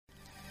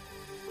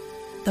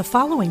The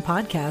following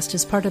podcast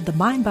is part of the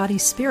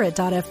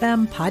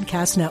MindBodySpirit.fm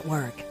podcast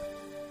network.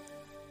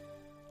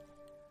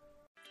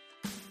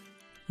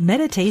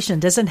 Meditation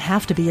doesn't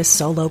have to be a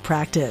solo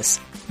practice.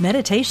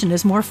 Meditation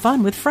is more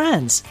fun with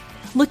friends.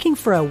 Looking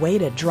for a way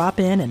to drop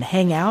in and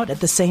hang out at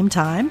the same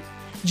time?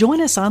 Join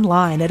us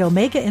online at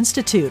Omega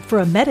Institute for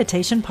a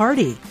meditation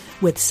party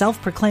with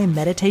self-proclaimed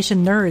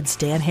meditation nerds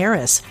Dan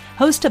Harris,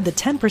 host of the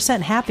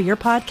 10% Happier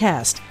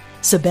podcast,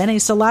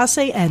 Sebene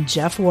Selassie, and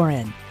Jeff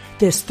Warren.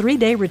 This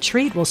 3-day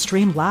retreat will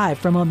stream live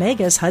from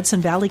Omega's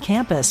Hudson Valley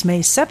campus May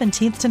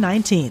 17th to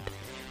 19th.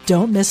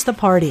 Don't miss the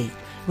party.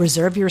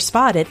 Reserve your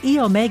spot at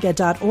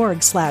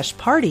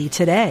eomega.org/party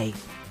today.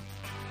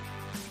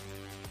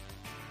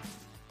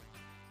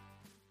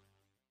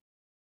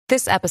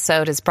 This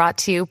episode is brought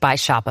to you by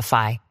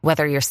Shopify.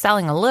 Whether you're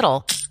selling a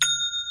little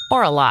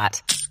or a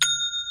lot,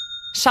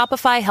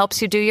 Shopify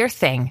helps you do your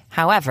thing,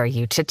 however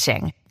you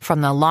cha-ching.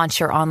 From the launch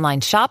your online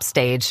shop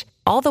stage,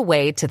 all the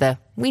way to the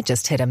we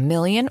just hit 1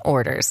 million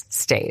orders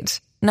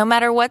stage. No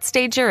matter what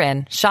stage you're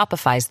in,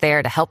 Shopify's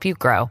there to help you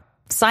grow.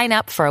 Sign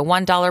up for a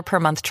 $1 per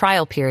month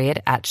trial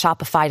period at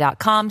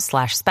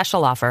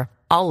shopify.com/special offer,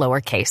 all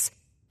lowercase.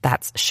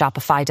 That's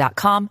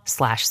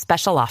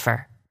shopify.com/special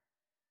offer.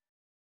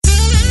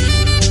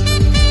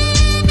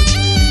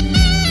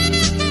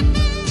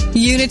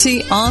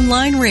 Unity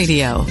Online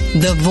Radio,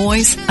 the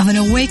voice of an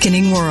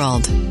awakening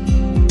world.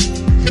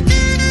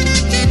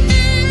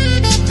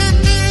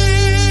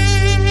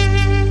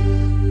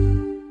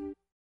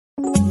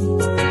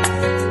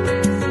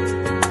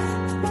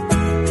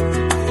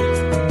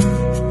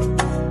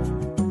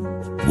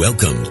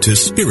 Welcome to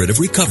Spirit of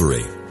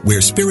Recovery,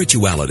 where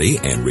spirituality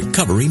and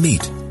recovery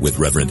meet, with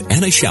Reverend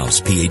Anna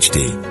Schaus,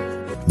 Ph.D.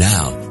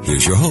 Now,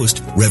 here's your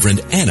host,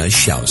 Reverend Anna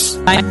Schaus.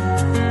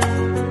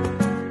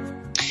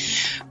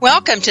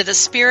 Welcome to the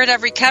Spirit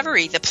of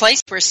Recovery, the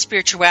place where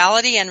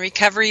spirituality and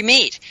recovery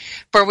meet,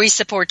 where we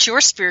support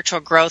your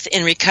spiritual growth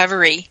in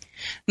recovery.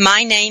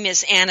 My name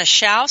is Anna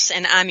Schaus,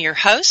 and I'm your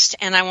host,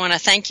 and I want to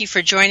thank you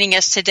for joining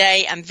us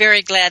today. I'm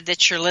very glad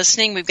that you're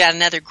listening. We've got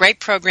another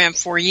great program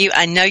for you.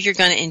 I know you're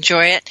going to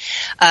enjoy it.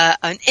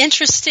 An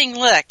interesting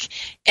look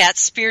at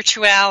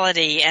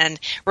spirituality and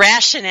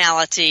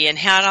rationality and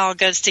how it all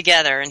goes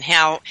together, and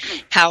how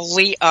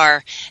we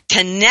are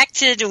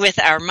connected with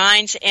our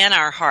minds and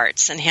our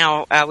hearts, and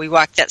how we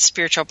walk that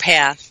spiritual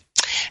path.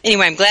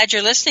 Anyway, I'm glad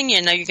you're listening.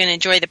 I know you're going to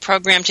enjoy the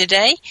program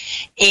today.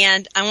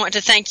 And I want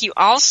to thank you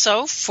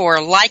also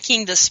for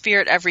liking the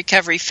Spirit of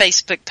Recovery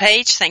Facebook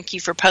page. Thank you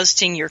for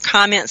posting your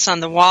comments on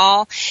the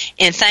wall.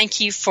 And thank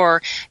you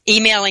for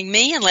emailing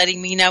me and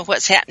letting me know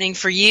what's happening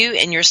for you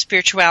in your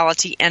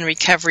spirituality and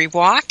recovery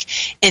walk.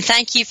 And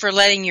thank you for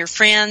letting your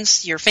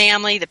friends, your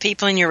family, the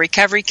people in your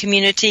recovery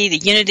community, the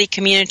Unity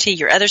community,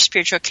 your other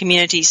spiritual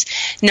communities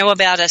know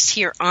about us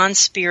here on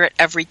Spirit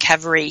of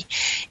Recovery.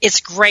 It's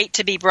great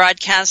to be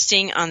broadcasting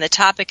on the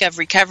topic of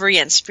recovery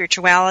and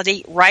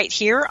spirituality right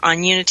here on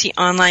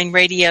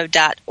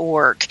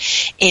unityonlineradio.org.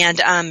 And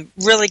I'm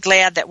really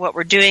glad that what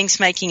we're doing is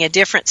making a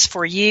difference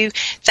for you.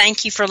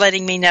 Thank you for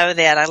letting me know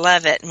that. I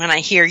love it when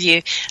I hear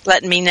you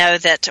letting me know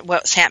that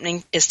what's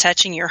happening is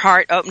touching your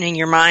heart, opening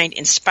your mind,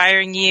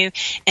 inspiring you,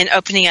 and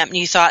opening up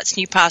new thoughts,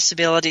 new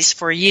possibilities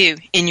for you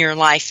in your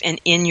life and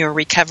in your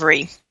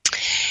recovery.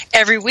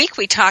 Every week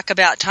we talk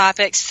about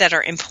topics that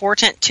are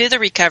important to the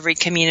recovery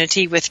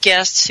community with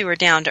guests who are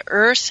down to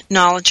earth,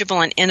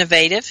 knowledgeable, and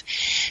innovative,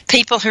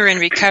 people who are in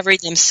recovery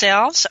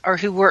themselves or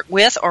who work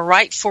with or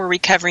write for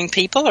recovering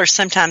people, or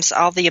sometimes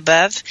all the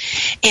above.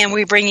 And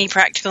we bring you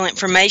practical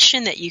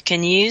information that you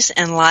can use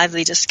and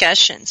lively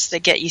discussions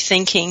that get you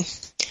thinking.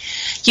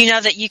 You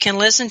know that you can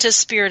listen to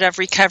Spirit of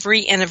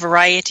Recovery in a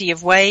variety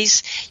of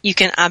ways. You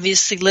can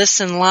obviously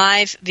listen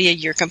live via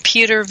your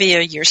computer, via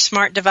your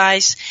smart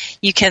device.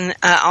 You can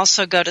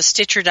also go to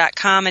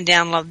Stitcher.com and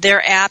download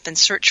their app and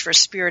search for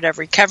Spirit of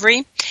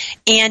Recovery.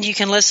 And you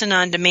can listen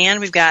on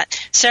demand. We've got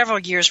several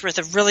years' worth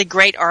of really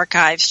great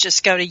archives.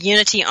 Just go to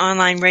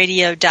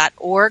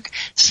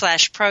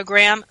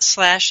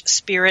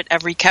unityonlineradio.org/program/Spirit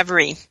of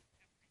Recovery.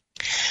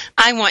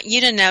 I want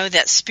you to know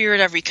that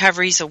Spirit of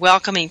Recovery is a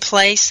welcoming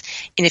place,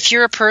 and if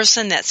you're a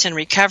person that's in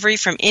recovery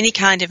from any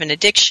kind of an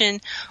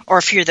addiction, or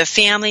if you're the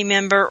family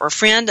member or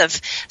friend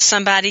of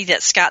somebody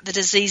that's got the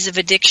disease of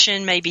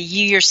addiction, maybe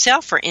you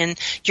yourself are in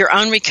your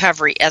own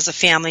recovery as a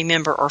family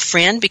member or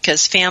friend,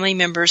 because family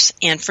members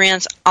and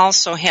friends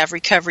also have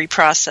recovery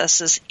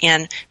processes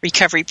and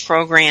recovery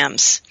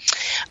programs.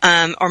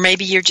 Or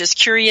maybe you're just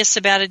curious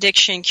about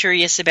addiction,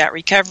 curious about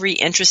recovery,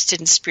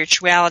 interested in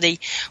spirituality,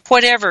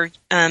 whatever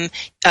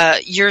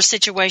your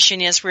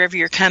situation is, wherever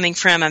you're coming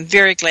from. I'm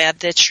very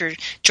glad that you're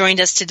joined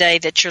us today,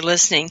 that you're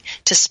listening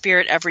to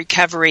Spirit of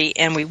Recovery,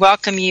 and we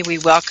welcome you. We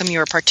welcome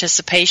your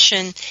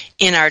participation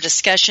in our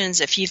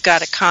discussions. If you've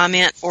got a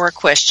comment or a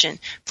question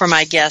for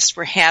my guest,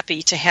 we're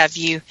happy to have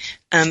you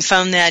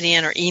phone that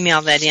in or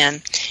email that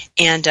in,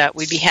 and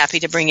we'd be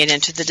happy to bring it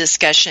into the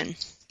discussion.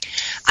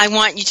 I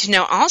want you to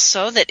know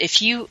also that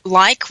if you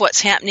like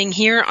what's happening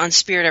here on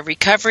Spirit of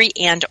Recovery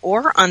and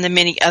or on the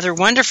many other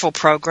wonderful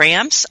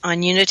programs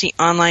on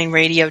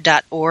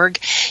unityonlineradio.org,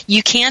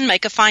 you can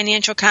make a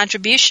financial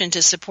contribution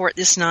to support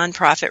this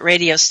nonprofit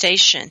radio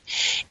station.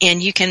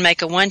 And you can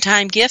make a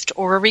one-time gift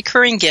or a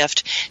recurring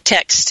gift.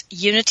 Text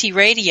Unity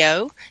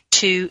Radio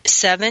to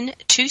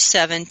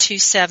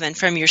 72727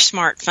 from your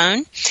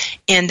smartphone,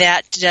 and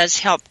that does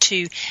help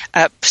to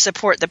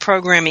support the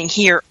programming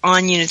here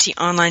on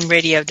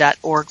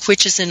unityonlineradio.org,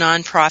 which is a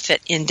nonprofit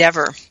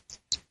endeavor.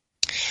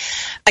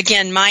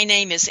 Again, my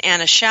name is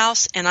Anna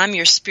Schaus, and I'm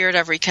your Spirit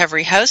of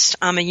Recovery host.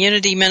 I'm a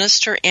Unity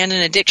minister and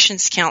an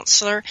addictions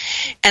counselor,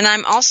 and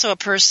I'm also a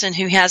person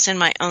who has in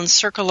my own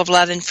circle of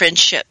love and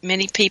friendship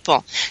many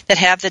people that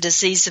have the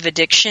disease of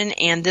addiction.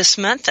 And this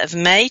month of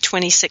May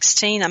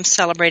 2016, I'm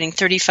celebrating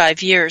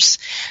 35 years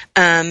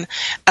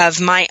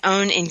of my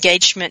own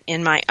engagement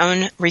in my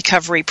own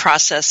recovery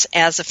process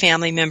as a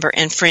family member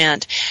and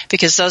friend,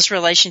 because those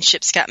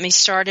relationships got me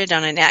started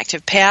on an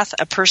active path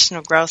of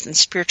personal growth and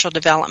spiritual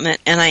development,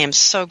 and I am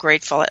so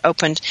grateful it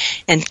opened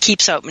and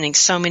keeps opening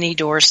so many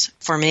doors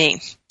for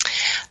me.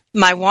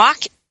 My walk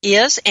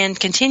is and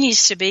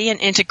continues to be an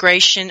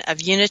integration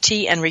of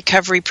unity and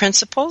recovery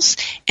principles,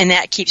 and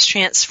that keeps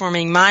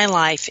transforming my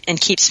life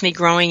and keeps me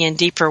growing in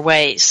deeper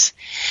ways.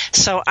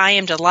 So I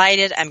am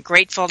delighted, I'm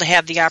grateful to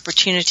have the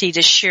opportunity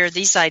to share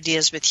these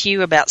ideas with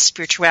you about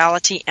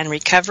spirituality and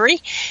recovery,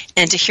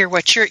 and to hear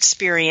what you're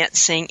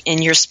experiencing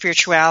in your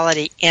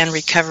spirituality and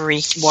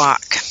recovery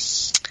walk.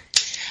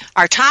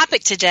 Our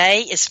topic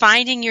today is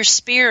finding your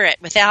spirit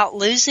without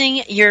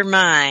losing your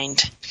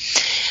mind.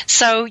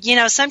 So,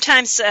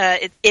 sometimes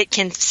it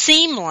can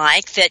seem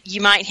like that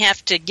you might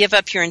have to give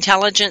up your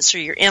intelligence or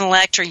your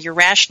intellect or your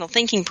rational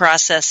thinking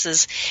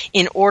processes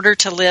in order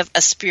to live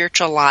a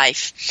spiritual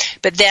life.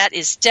 But that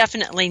is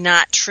definitely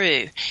not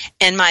true.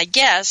 And my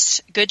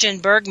guest,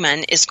 Gudjon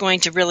Bergman, is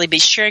going to really be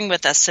sharing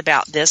with us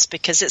about this,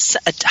 because it's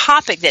a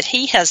topic that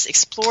he has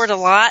explored a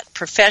lot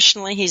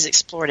professionally. He's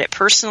explored it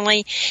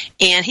personally,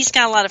 and he's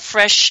got a lot of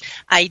fresh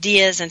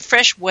ideas and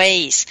fresh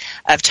ways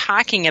of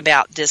talking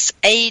about this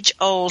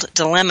age-old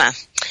dilemma.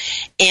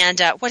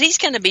 And what he's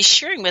going to be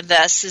sharing with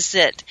us is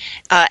that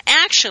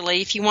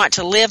actually, if you want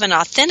to live an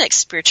authentic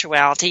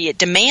spirituality, it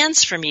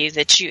demands from you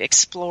that you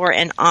explore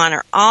and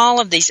honor all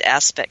of these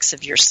aspects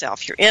of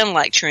yourself, your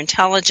intellect, your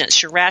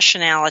intelligence, your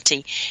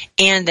rationality,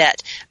 and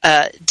that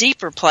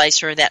deeper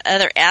place, or that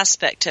other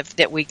aspect of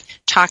that we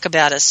talk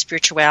about as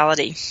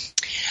spirituality.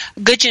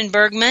 Gudjon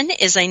Bergman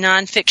is a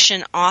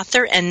nonfiction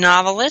author and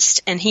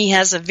novelist, and he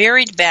has a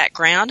varied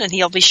background, and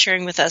he'll be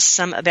sharing with us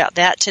some about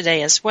that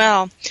today as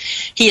well.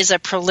 He is a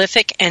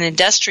prolific and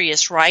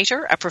industrious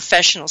writer, a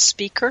professional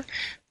speaker,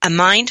 a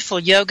mindful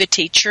yoga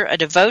teacher, a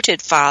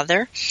devoted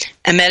father,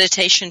 a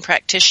meditation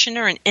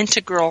practitioner, an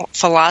integral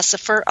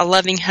philosopher, a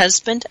loving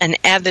husband, an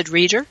avid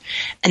reader,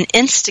 an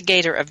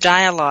instigator of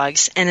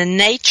dialogues, and a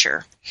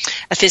nature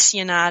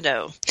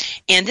aficionado.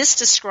 And this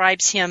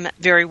describes him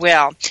very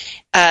well.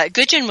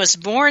 Gudjon was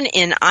born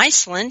in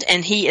Iceland,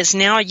 and he is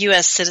now a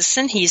U.S.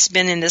 citizen. He's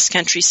been in this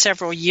country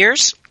several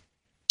years,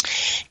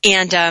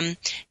 and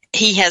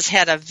he has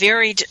had a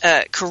varied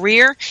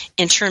career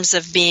in terms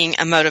of being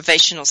a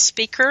motivational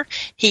speaker.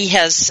 He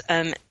has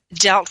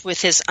dealt with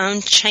his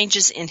own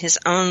changes in his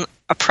own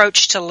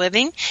approach to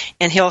living,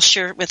 and he'll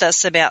share with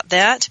us about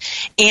that.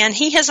 And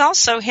he has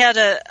also had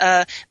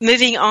a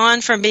moving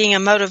on from being a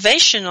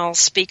motivational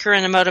speaker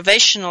and a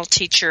motivational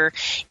teacher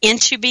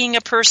into being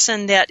a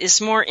person that is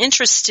more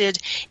interested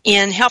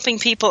in helping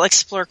people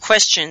explore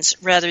questions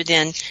rather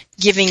than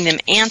giving them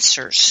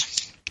answers.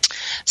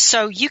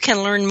 So you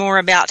can learn more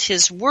about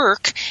his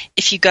work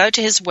if you go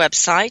to his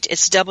website.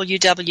 It's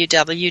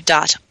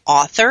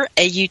www.author,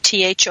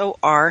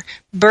 A-U-T-H-O-R,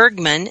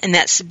 Bergman, and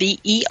that's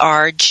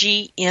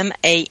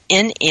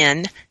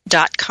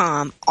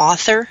BERGMANN.com.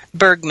 Author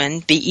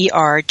Bergman,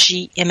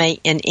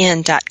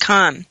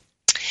 BERGMANN.com.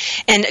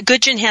 And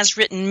Gudjon has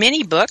written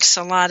many books,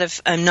 a lot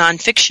of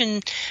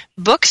nonfiction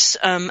books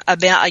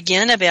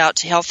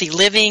about healthy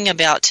living,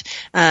 about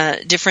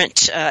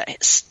different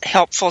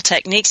helpful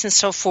techniques and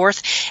so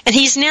forth. And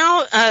he's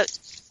now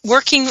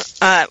working,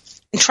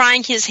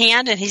 trying his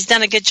hand, and he's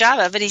done a good job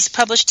of it. He's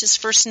published his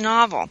first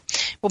novel.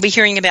 We'll be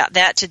hearing about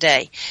that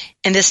today.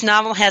 And this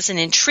novel has an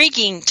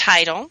intriguing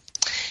title.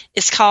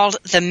 It's called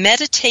The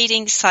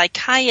Meditating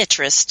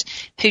Psychiatrist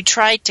Who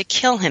Tried to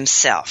Kill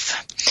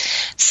Himself.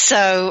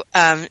 So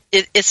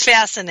it's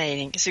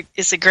fascinating.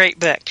 It's a great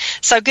book.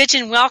 So,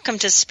 Gudjon, welcome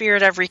to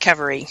Spirit of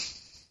Recovery.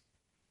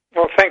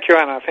 Well, thank you,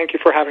 Anna. Thank you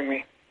for having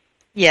me.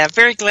 Yeah,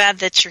 very glad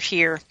that you're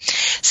here.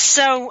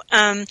 So,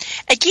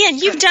 again,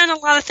 you've done a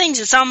lot of things.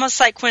 It's almost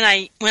like when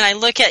I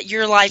look at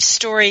your life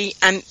story,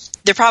 there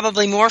are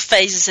probably more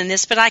phases in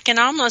this, but I can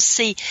almost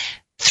see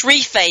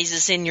 3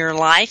 phases in your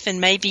life, and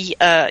maybe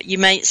you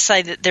may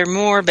say that there are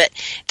more, but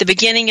the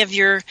beginning of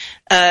your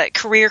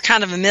career,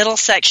 kind of a middle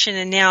section,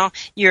 and now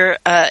you're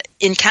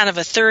in kind of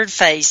a 3rd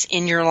phase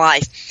in your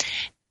life.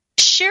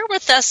 Share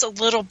with us a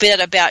little bit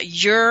about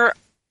your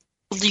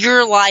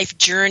your life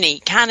journey.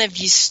 Kind of,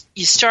 you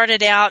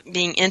started out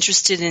being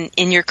interested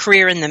in your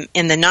career in the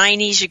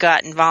 90s. You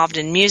got involved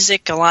in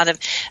music, a lot of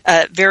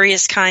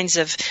various kinds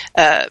of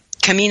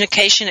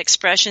communication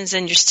expressions,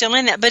 and you're still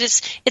in that. But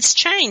it's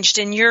changed,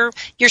 and your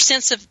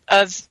sense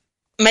of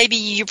maybe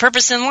your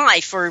purpose in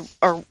life or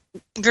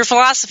your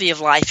philosophy of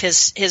life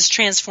has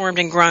transformed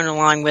and grown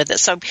along with it.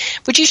 So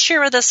would you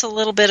share with us a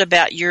little bit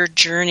about your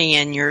journey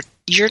and your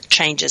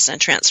changes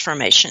and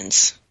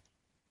transformations?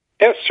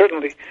 Yes,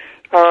 certainly.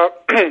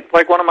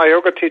 Like one of my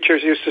yoga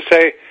teachers used to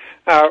say,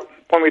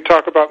 when we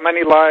talk about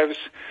many lives,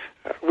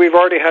 we've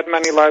already had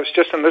many lives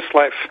just in this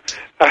life.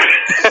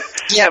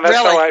 Yeah, and that's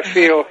really. how I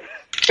feel.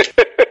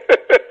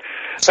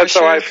 That's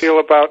how I feel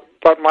about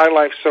my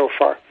life so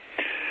far.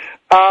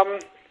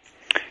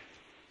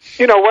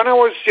 When I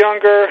was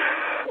younger,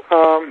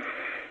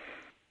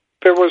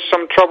 there was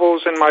some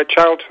troubles in my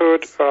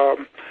childhood.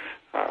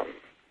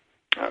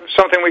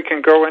 Something we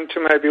can go into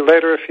maybe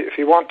later if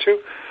you want to.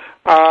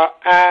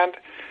 And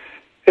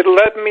it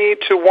led me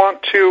to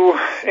want to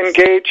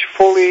engage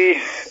fully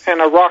in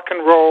a rock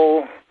and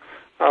roll,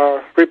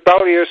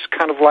 rebellious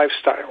kind of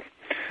lifestyle.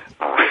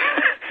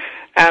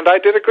 And I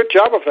did a good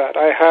job of that.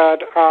 I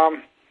had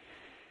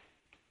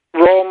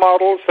role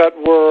models that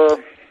were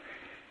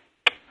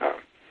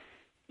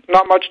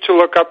not much to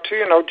look up to,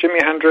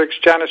 Jimi Hendrix,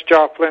 Janis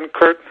Joplin,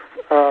 Kurt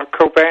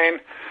Cobain,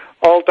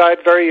 all died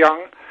very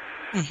young.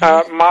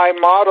 Mm-hmm. My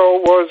motto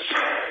was,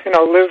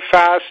 live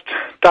fast,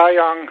 die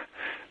young,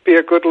 be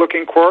a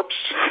good-looking corpse.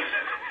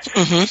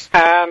 Mm-hmm.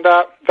 And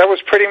that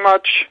was pretty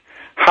much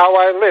how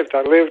I lived.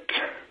 I lived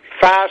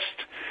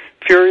fast,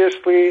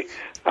 furiously.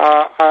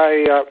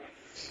 I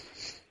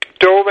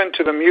dove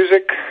into the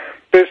music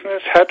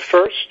business head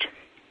first.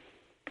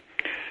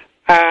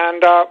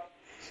 And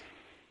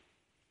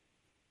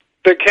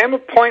there came a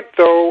point,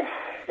 though,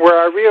 where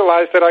I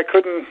realized that I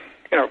couldn't,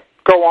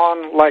 go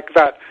on like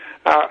that.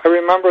 I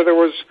remember there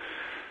was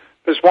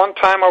this one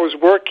time I was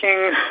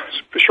working,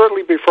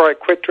 shortly before I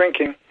quit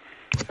drinking,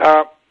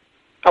 I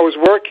was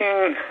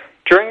working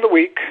during the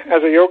week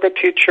as a yoga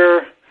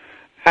teacher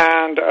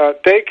and a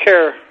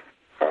daycare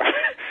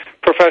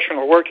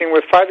professional, working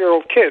with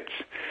 5-year-old kids.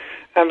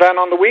 And then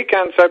on the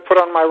weekends, I put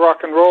on my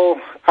rock and roll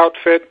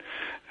outfit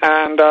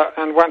and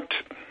went,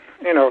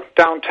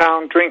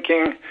 downtown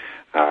drinking,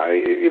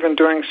 even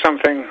doing some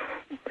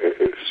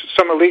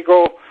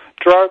illegal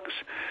drugs.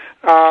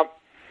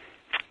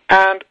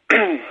 And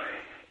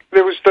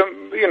there was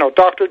the,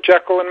 Dr.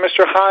 Jekyll and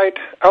Mr. Hyde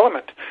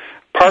element.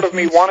 Part of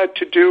me wanted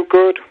to do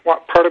good,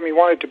 part of me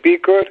wanted to be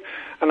good,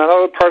 and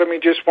another part of me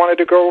just wanted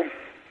to go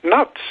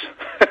nuts,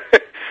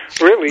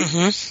 really.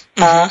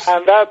 Mm-hmm. Mm-hmm.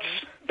 And that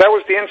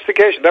was the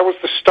instigation. That was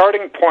the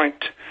starting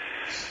point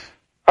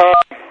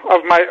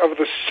of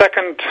the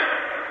second,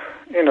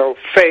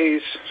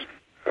 phase,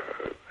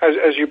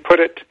 as you put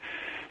it.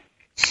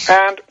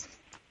 And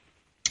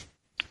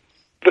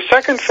the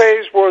second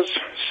phase was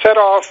set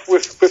off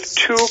with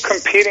two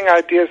competing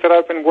ideas that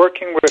I've been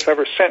working with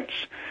ever since.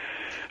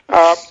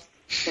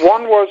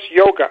 One was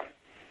yoga,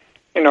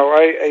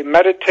 a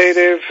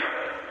meditative,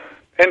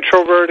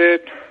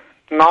 introverted,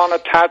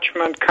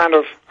 non-attachment kind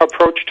of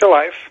approach to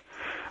life.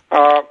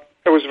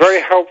 It was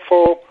very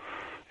helpful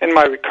in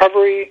my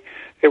recovery.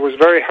 It was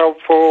very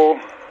helpful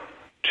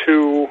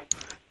to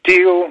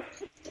deal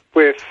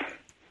with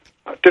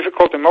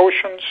difficult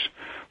emotions,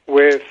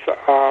 with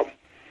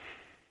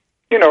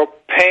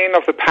pain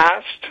of the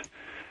past.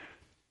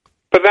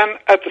 But then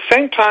at the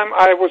same time,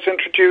 I was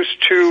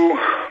introduced to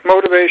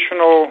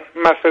motivational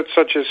methods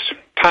such as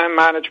time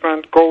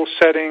management, goal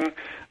setting,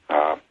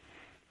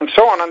 and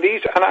so on. And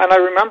I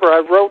remember I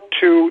wrote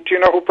to, do you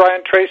know who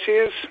Brian Tracy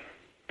is?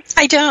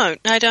 I don't.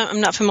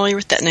 I'm not familiar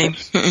with that name.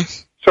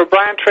 Mm-mm. So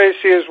Brian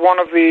Tracy is one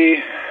of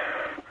the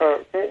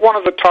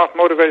top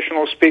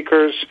motivational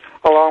speakers,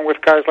 along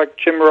with guys like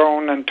Jim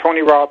Rohn and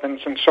Tony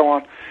Robbins and so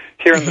on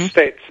here in the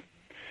States.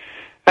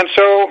 And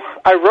so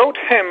I wrote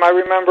him, I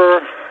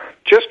remember,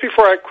 just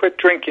before I quit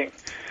drinking.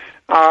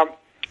 And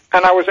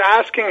I was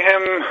asking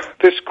him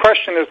this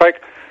question, is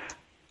like,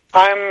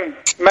 I'm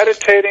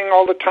meditating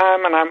all the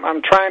time, and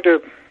I'm trying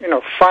to,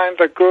 find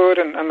the good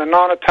and the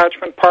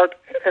non-attachment part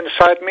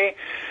inside me.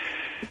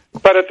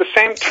 But at the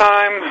same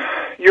time,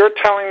 you're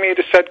telling me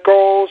to set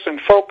goals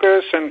and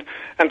focus and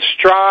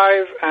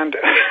strive and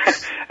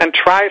and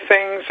try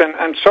things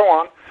and so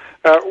on.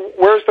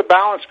 Where's the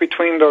balance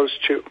between those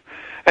two?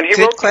 And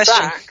he wrote me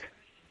back.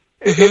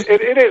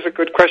 It is a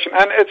good question,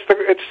 and it's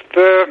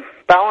the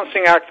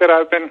balancing act that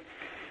I've been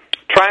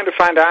trying to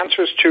find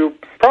answers to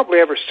probably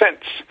ever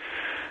since.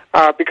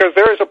 Because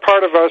there is a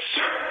part of us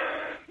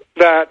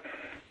that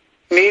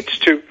needs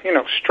to,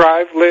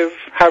 strive, live,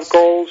 have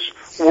goals,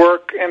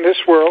 work in this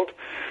world.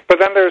 But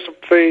then there's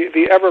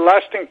the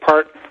everlasting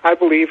part, I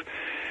believe,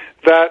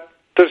 that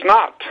does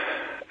not.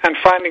 And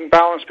finding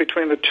balance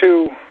between the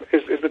two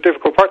is the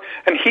difficult part.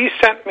 And he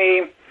sent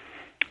me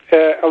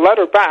a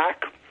letter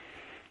back,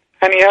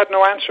 and he had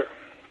no answer.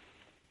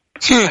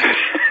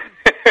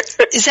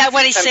 Is that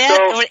what he said?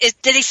 So,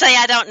 did he say,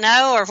 I don't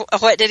know, or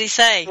what did he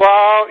say?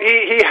 Well,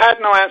 he had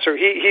no answer.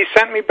 He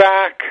sent me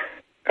back,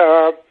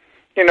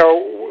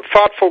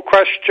 thoughtful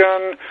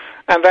question,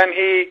 and then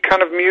he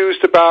kind of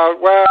mused about,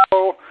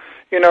 well,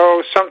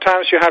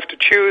 sometimes you have to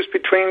choose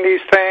between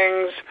these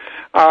things,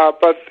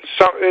 but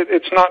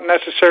it's not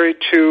necessary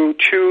to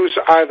choose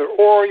either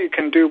or. You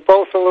can do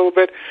both a little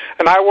bit.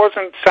 And I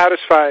wasn't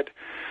satisfied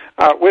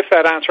with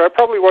that answer. I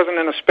probably wasn't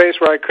in a space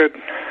where I could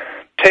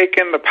take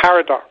in the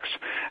paradox.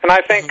 And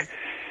I think,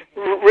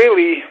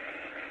 really,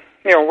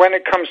 when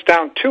it comes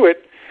down to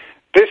it,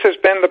 this has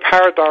been the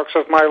paradox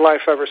of my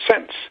life ever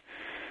since.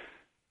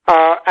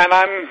 And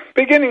I'm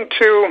beginning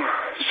to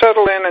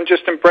settle in and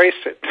just embrace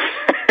it.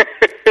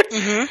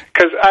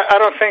 Because I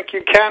don't think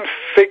you can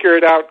figure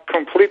it out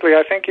completely.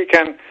 I think you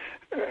can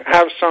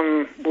have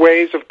some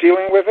ways of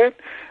dealing with it,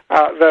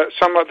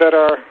 some that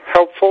are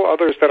helpful,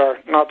 others that are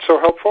not so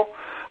helpful.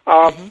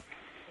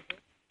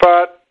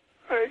 But,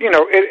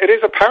 it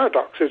is a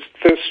paradox. It's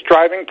the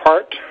striving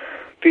part,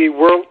 the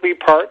worldly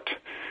part.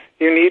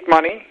 You need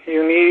money.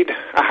 You need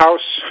a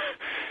house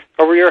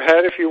over your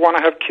head. If you want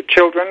to have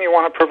children, you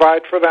want to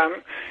provide for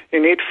them.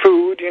 You need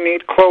food. You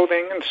need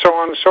clothing, and so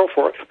on and so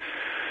forth.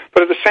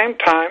 But at the same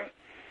time,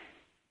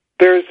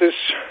 there's this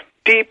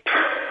deep,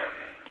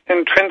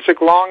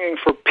 intrinsic longing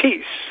for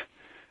peace,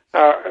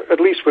 at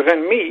least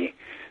within me,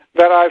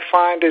 that I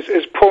find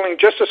is pulling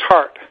just as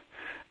hard,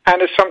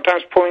 and is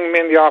sometimes pulling me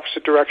in the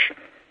opposite direction.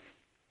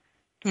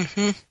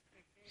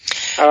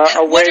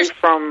 Away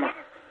from...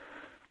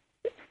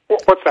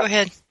 What's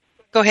that?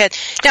 Go ahead.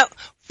 Now,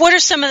 what are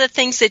some of the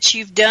things that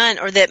you've done,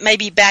 or that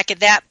maybe back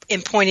at that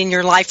point in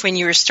your life when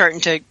you were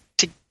starting to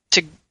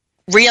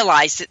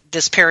realize that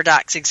this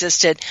paradox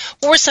existed?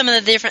 What were some of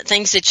the different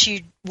things that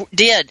you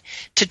did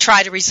to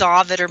try to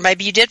resolve it, or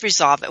maybe you did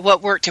resolve it?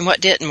 What worked and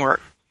what didn't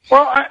work?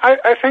 Well,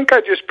 I think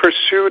I just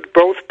pursued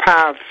both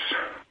paths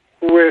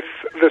with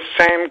the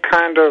same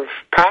kind of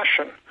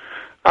passion.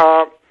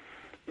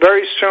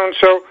 Very soon,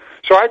 so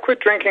I quit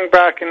drinking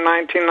back in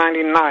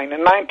 1999.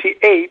 In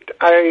 98,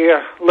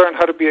 I learned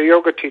how to be a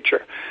yoga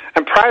teacher.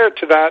 And prior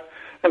to that,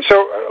 and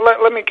so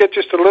let me get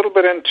just a little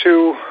bit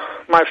into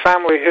my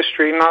family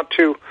history, not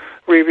to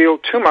reveal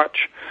too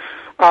much.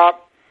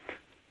 But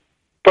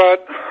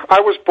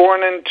I was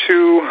born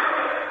into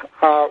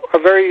a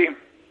very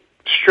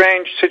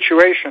strange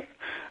situation.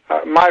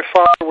 My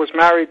father was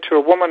married to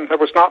a woman that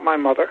was not my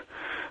mother,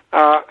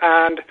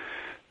 and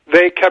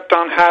they kept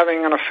on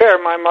having an affair,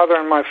 my mother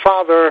and my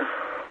father,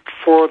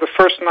 for the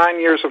first 9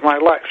 years of my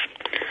life.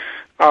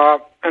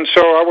 And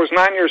so I was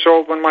 9 years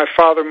old when my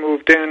father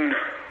moved in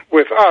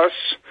with us,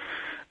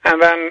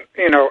 and then,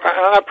 and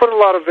I put a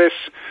lot of this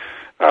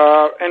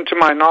into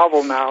my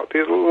novel now.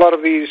 A lot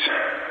of these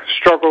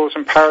struggles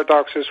and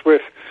paradoxes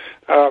with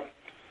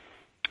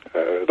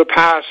the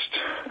past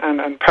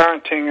and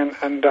parenting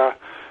and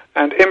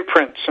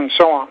imprints and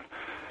so on.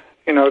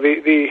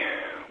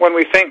 When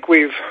we think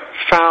we've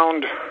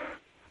found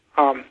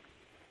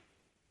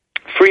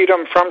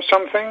freedom from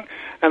something,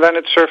 and then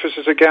it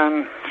surfaces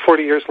again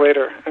 40 years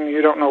later, and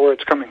you don't know where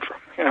it's coming from.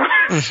 Yeah.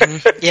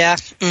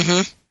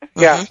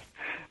 Yeah.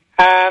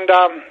 And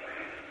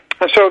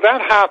so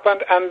that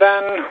happened, and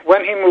then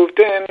when he moved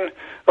in,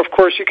 of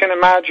course, you can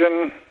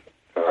imagine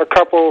a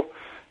couple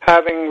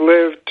having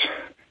lived,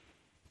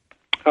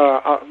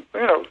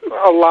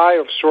 a lie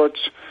of sorts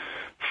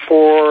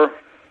for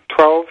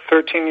 12,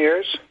 13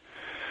 years.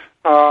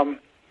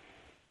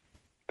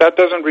 That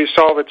doesn't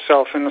resolve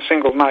itself in a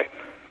single night,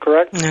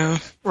 correct? No.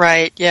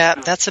 Right, yeah,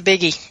 that's a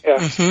biggie.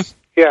 Yeah.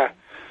 Yeah.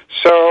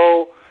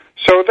 So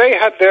they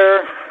had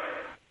their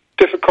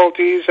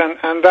difficulties,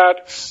 and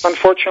that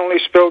unfortunately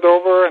spilled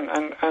over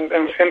and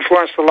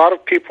influenced a lot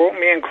of people,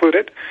 me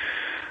included.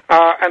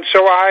 And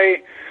so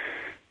I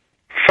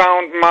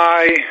found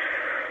my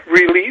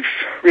release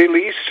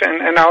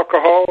in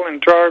alcohol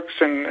and drugs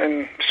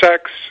and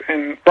sex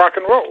and rock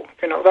and roll.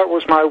 That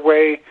was my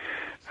way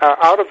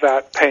out of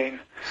that pain.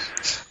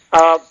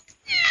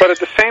 But at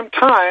the same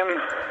time,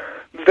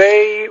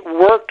 they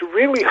worked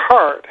really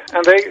hard,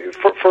 and they,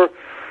 for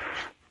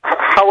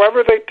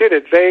however they did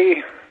it,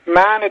 they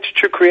managed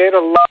to create a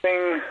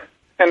loving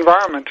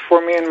environment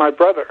for me and my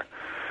brother.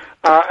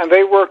 And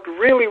they worked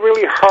really,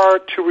 really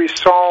hard to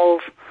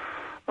resolve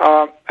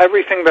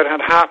everything that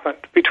had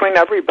happened between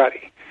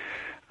everybody.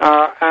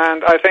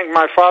 And I think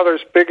my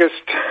father's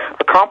biggest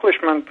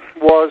accomplishment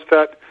was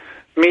that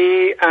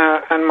me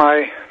and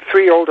my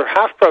 3 older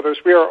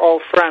half-brothers, we are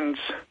all friends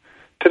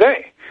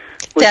today.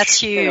 Which, that's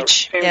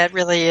huge. Seemed, yeah, it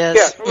really is.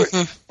 Yeah,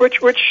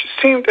 which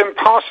seemed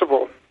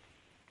impossible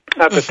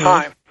at the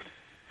time.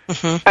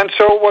 And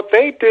so what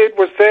they did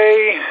was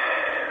they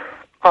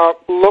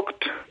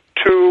looked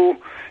to,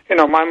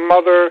 my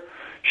mother,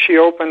 she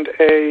opened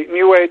a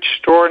New Age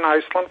store in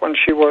Iceland when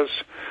she was,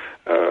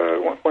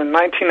 in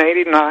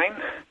 1989.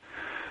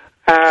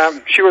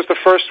 She was the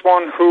first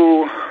one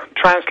who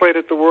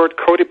translated the word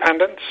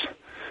codependence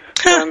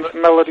and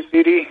Melody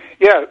Beatty.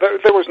 Yeah,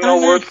 there was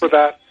no word for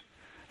that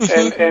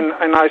in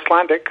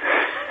Icelandic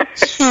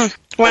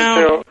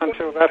Wow.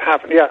 until that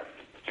happened. Yeah.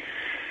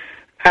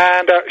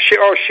 And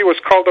she was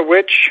called a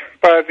witch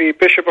by the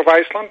Bishop of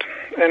Iceland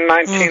in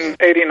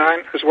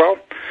 1989 as well,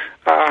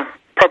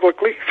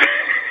 publicly.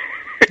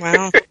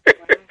 Wow.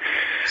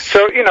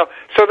 So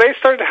they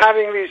started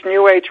having these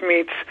New Age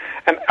meets,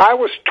 and I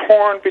was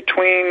torn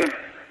between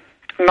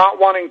not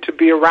wanting to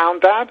be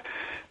around that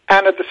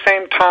and at the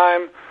same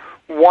time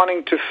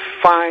wanting to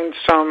find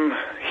some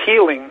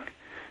healing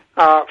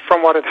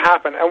from what had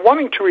happened and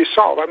wanting to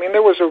resolve. I mean,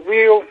 there was a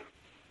real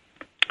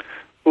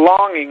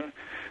longing,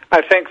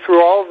 I think,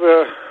 throughout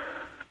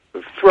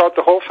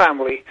the whole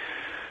family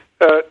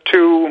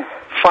to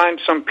find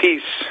some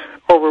peace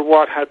over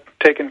what had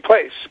taken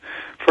place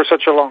for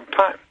such a long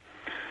time.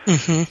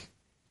 Mm-hmm.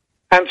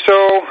 And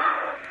so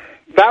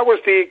that was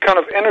the kind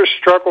of inner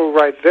struggle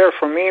right there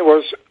for me,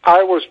 was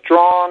I was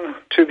drawn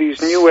to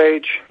these New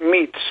Age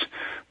meets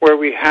where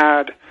we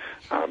had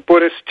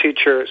Buddhist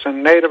teachers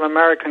and Native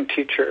American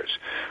teachers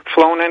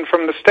flown in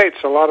from the States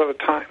a lot of the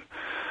time.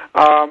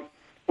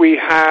 We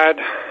had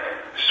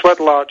sweat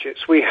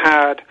lodges. We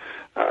had,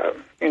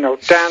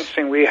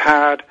 dancing. We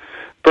had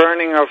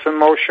burning of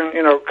emotion,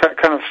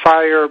 kind of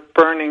fire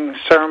burning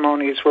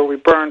ceremonies where we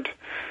burned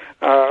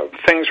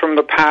things from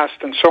the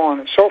past and so on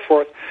and so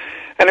forth.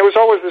 And it was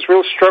always this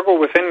real struggle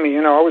within me.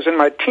 I was in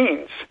my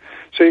teens.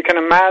 So you can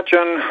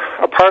imagine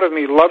a part of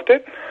me loved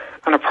it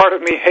and a part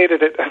of me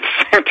hated it at the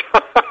same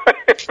time.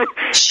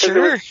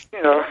 Sure.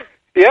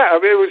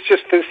 It was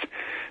just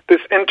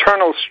this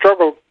internal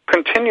struggle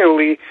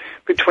continually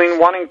between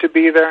wanting to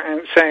be there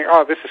and saying,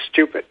 oh, this is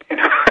stupid.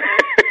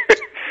 Mm-hmm.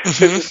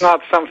 This is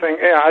not something,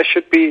 I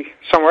should be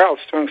somewhere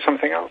else doing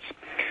something else.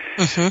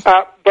 Mm-hmm.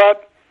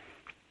 But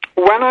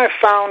when I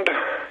found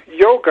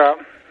yoga,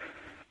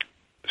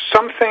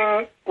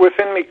 something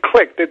within me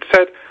clicked. It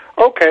said,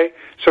 okay,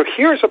 so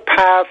here's a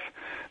path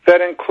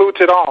that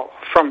includes it all,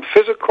 from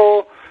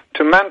physical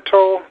to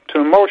mental to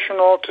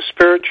emotional to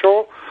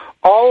spiritual,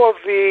 all of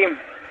the,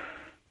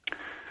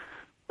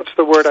 what's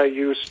the word I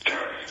used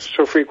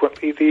so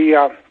frequently,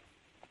 the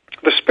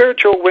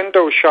spiritual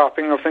window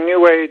shopping of the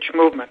New Age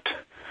movement.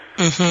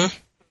 Mm-hmm.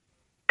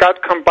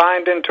 Got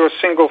combined into a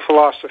single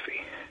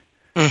philosophy.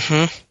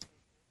 Mm-hmm.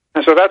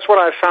 And so that's what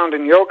I found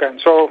in yoga.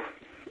 And so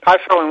I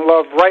fell in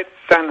love right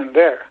then and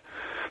there.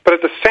 But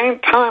at the same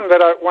time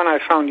when I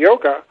found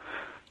yoga,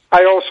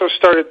 I also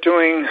started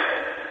doing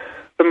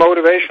the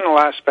motivational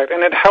aspect.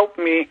 And it helped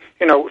me,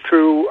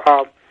 through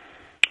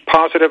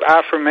positive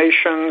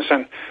affirmations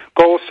and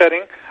goal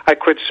setting. I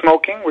quit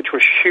smoking, which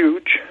was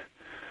huge.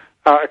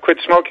 I quit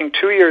smoking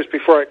 2 years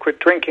before I quit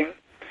drinking.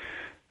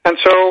 And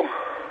so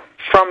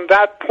from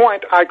that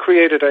point, I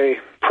created a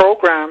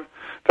program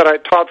that I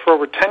taught for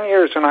over 10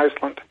 years in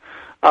Iceland,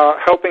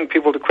 helping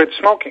people to quit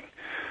smoking,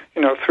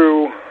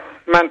 through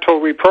mental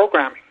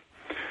reprogramming.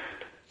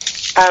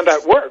 And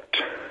that worked.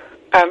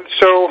 And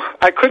so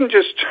I couldn't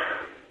just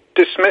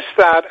dismiss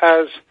that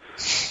as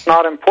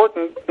not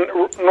important,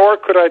 nor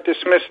could I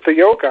dismiss the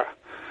yoga,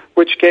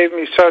 which gave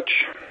me such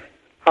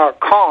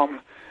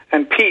calm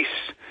and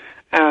peace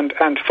and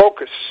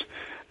focus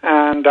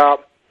and,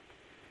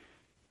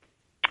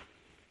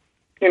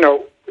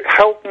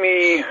 helped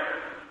me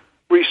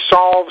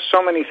resolve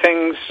so many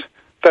things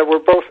that were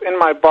both in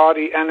my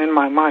body and in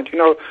my mind.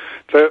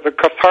 The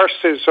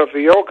catharsis of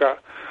the yoga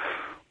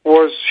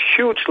was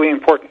hugely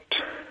important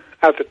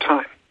at the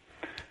time.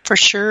 For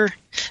sure.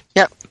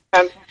 Yep.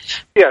 And,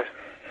 yeah.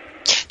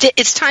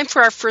 It's time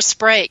for our first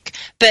break.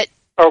 But,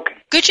 okay.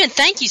 Gudjon,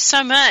 thank you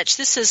so much.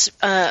 This is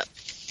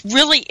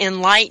really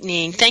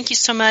enlightening. Thank you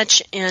so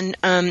much. And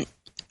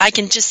I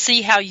can just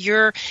see how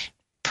your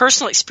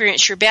personal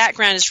experience, your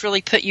background has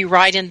really put you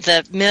right in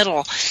the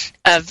middle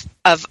of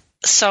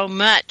so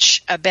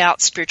much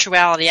about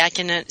spirituality. I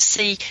can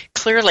see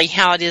clearly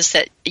how it is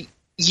that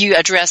you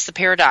address the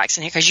paradox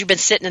in here, because you've been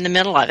sitting in the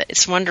middle of it.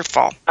 It's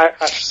wonderful. I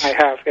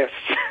have, yes.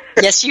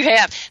 Yes, you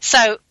have.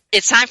 So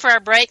it's time for our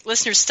break.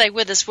 Listeners, stay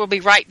with us. We'll be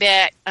right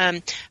back.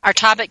 Our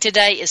topic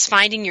today is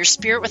finding your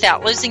spirit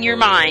without losing your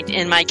mind.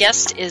 And my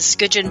guest is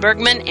Gudjon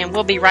Bergman, and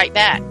we'll be right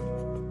back.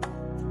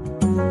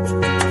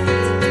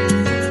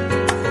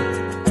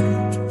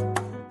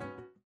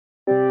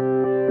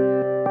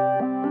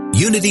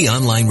 Unity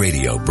Online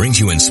Radio brings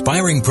you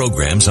inspiring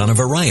programs on a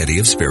variety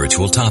of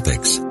spiritual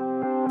topics.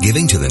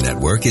 Giving to the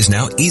network is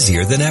now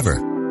easier than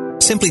ever.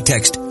 Simply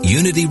text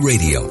Unity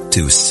Radio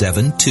to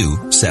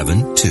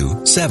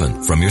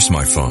 72727 from your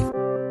smartphone.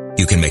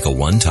 You can make a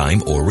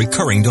one-time or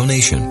recurring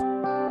donation.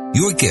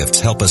 Your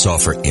gifts help us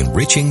offer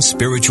enriching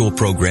spiritual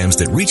programs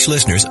that reach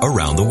listeners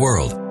around the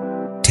world.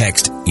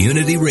 Text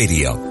Unity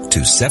Radio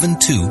to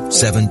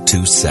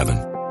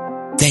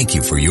 72727. Thank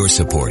you for your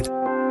support.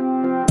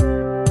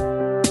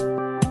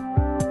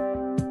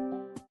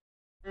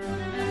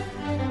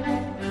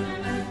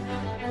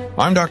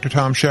 I'm Dr.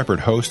 Tom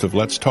Shepard, host of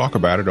Let's Talk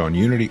About It on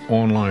Unity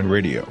Online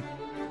Radio.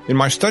 In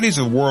my studies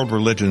of world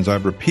religions,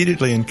 I've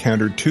repeatedly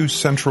encountered two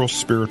central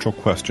spiritual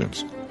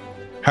questions.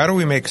 How do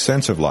we make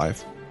sense of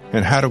life,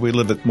 and how do we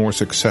live it more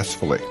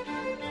successfully?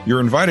 You're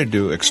invited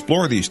to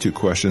explore these two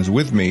questions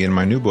with me in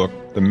my new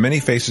book, The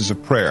Many Faces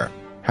of Prayer,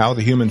 How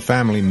the Human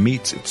Family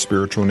Meets Its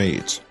Spiritual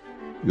Needs.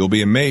 You'll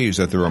be amazed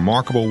at the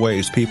remarkable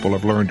ways people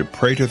have learned to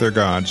pray to their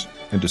gods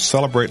and to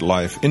celebrate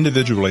life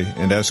individually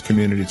and as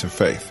communities of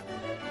faith.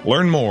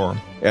 Learn more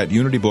at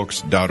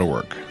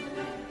unitybooks.org.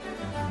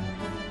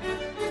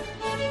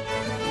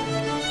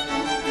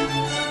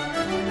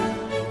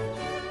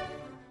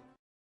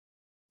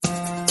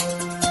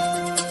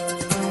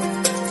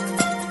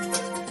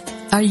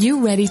 Are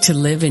you ready to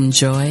live in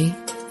joy?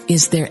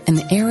 Is there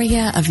an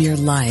area of your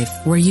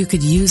life where you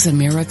could use a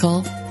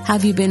miracle?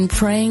 Have you been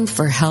praying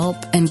for help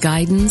and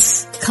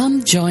guidance?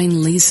 Come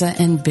join Lisa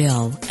and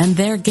Bill and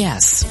their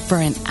guests for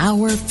an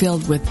hour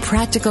filled with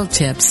practical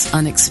tips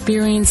on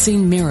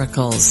experiencing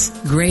miracles,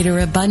 greater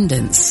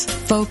abundance,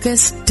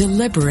 focused,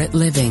 deliberate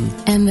living,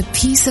 and the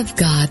peace of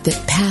God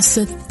that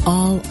passeth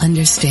all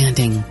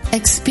understanding.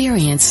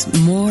 Experience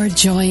more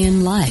joy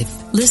in life.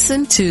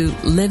 Listen to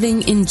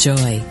Living in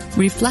Joy,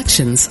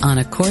 Reflections on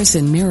A Course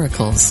in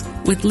Miracles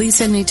with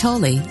Lisa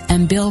Natoli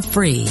and Bill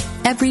Free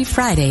every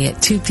Friday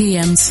at 2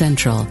 p.m.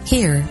 Central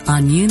here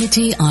on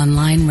Unity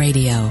Online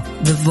Radio,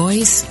 the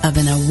voice of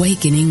an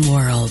awakening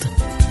world.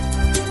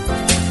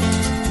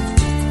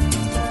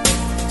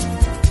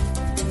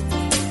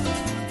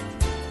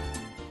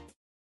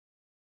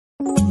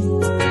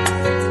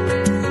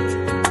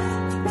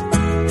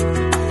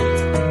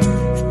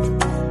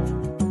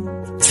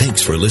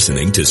 Thanks for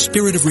listening to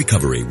Spirit of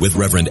Recovery with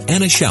Reverend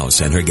Anna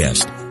Schaus and her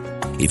guest.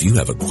 If you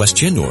have a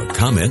question or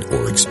comment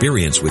or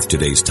experience with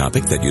today's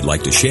topic that you'd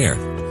like to share,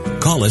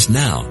 call us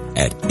now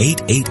at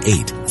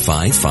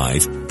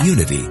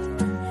 888-55-UNITY.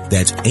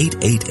 That's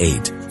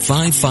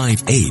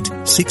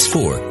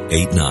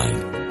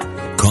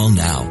 888-558-6489. Call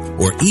now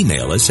or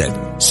email us at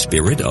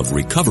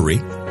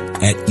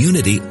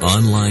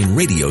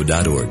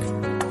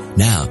spiritofrecovery@unityonlineradio.org.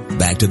 Now,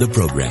 back to the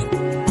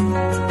program.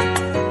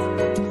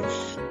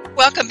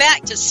 Welcome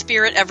back to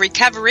Spirit of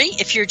Recovery.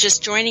 If you're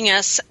just joining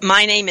us,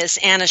 my name is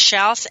Anna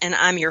Schaus, and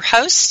I'm your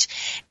host.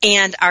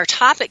 And our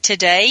topic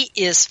today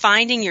is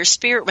finding your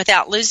spirit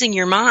without losing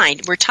your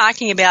mind. We're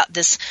talking about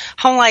this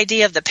whole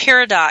idea of the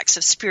paradox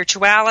of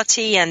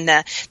spirituality and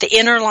the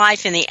inner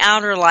life and the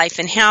outer life,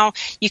 and how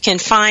you can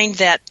find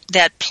that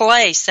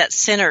place, that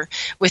center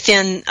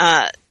within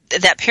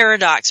that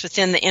paradox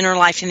within the inner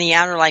life and the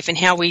outer life, and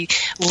how we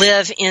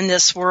live in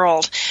this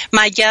world.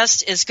 My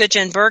guest is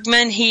Gudjon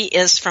Bergman. He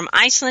is from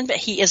Iceland, but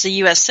he is a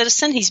U.S.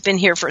 citizen. He's been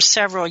here for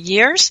several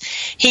years.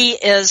 He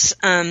is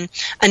a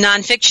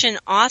nonfiction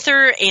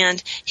author,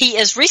 and he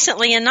is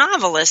recently a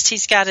novelist.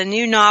 He's got a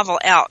new novel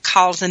out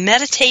called The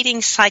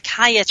Meditating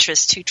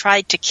Psychiatrist Who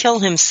Tried to Kill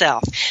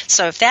Himself.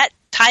 So if that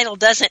title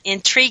doesn't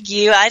intrigue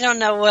you, I don't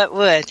know what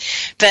would.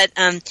 But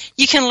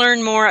you can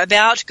learn more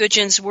about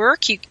Gudjon's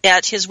work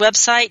at his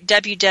website,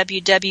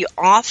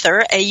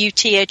 www.author,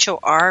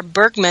 A-U-T-H-O-R,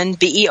 Bergman,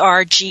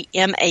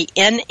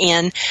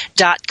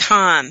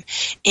 BERGMANN.com.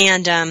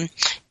 And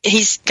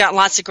he's got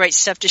lots of great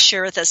stuff to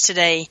share with us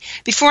today.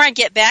 Before I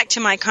get back to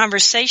my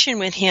conversation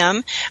with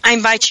him, I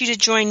invite you to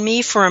join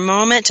me for a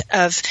moment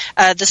of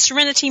the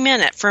Serenity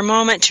Minute, for a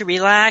moment to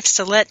relax,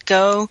 to let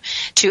go,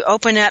 to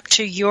open up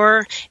to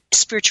your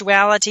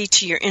spirituality,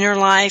 to your inner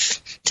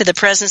life, to the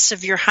presence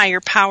of your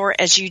higher power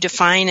as you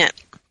define it,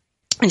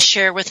 and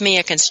share with me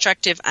a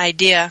constructive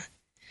idea.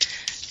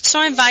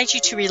 So I invite you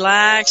to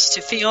relax,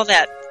 to feel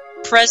that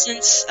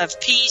presence of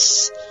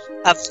peace,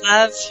 of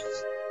love,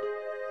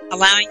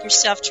 allowing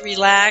yourself to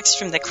relax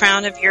from the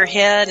crown of your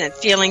head and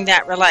feeling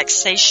that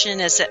relaxation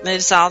as it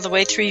moves all the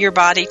way through your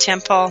body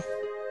temple,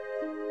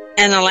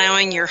 and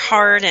allowing your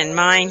heart and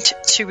mind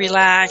to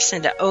relax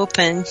and to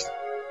open.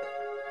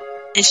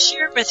 And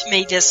share with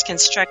me this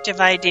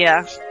constructive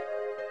idea.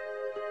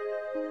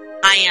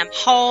 I am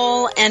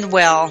whole and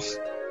well.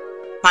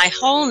 My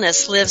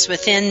wholeness lives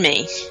within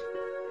me.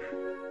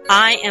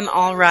 I am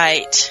all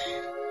right.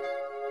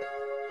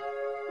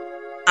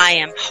 I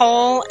am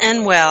whole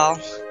and well.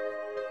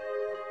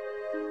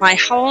 My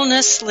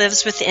wholeness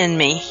lives within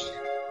me.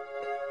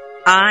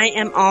 I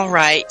am all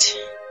right.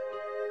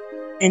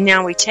 And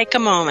now we take a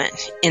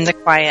moment in the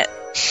quiet.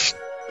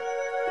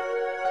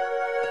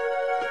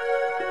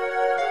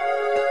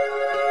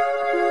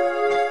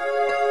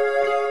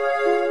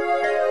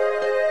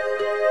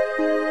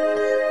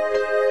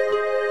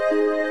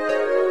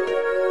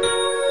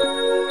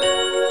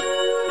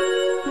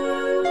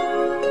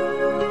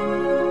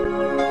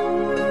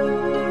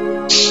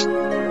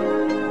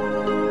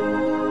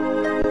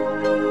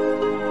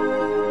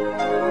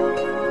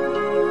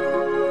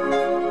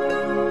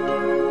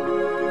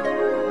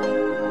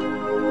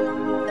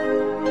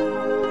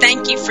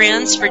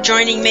 Friends, for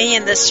joining me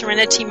in the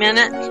Serenity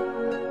Minute,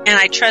 and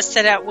I trust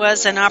that it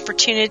was an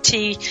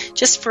opportunity,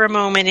 just for a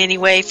moment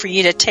anyway, for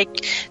you to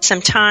take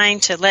some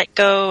time to let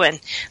go and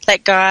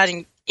let God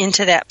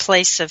into that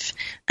place of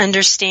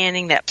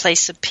understanding, that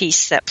place of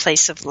peace, that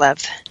place of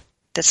love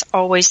that's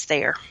always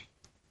there.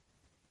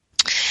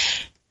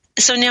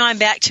 So now I'm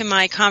back to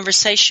my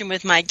conversation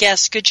with my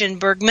guest, Gudjon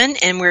Bergman,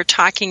 and we're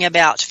talking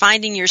about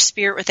finding your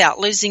spirit without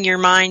losing your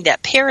mind,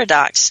 that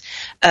paradox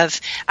of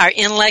our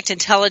intellect,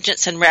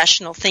 intelligence, and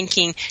rational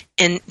thinking,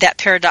 and that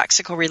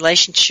paradoxical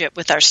relationship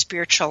with our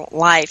spiritual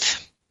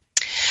life.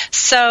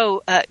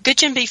 So,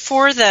 Gudjon,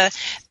 before the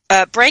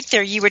break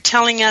there, you were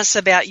telling us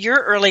about your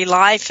early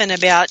life and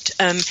about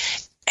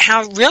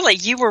how really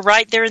you were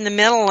right there in the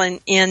middle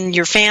in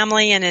your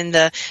family and in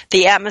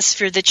the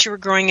atmosphere that you were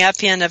growing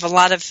up in of a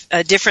lot of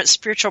different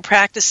spiritual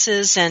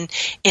practices and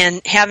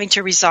having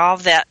to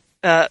resolve that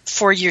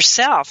for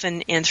yourself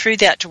and through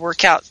that to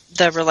work out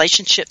the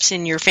relationships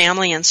in your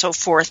family and so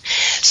forth.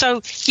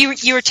 So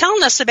you were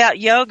telling us about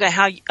yoga,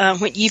 how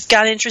when you've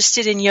got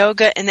interested in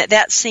yoga and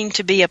that seemed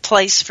to be a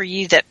place for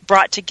you that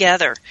brought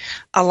together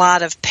a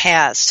lot of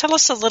paths. Tell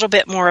us a little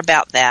bit more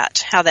about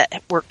that, how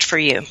that worked for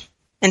you.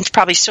 And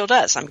probably still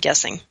does, I'm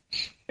guessing.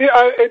 Yeah,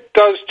 it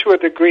does to a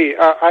degree.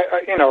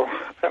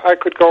 I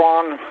could go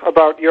on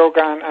about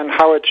yoga and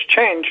how it's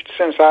changed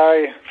since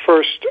I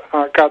first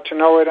got to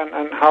know it,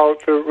 and how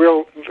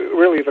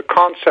really the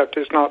concept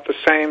is not the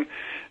same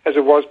as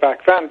it was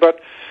back then. But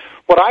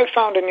what I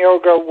found in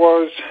yoga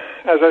was,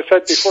 as I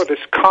said before, this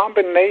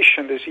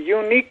combination, this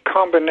unique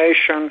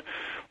combination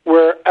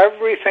where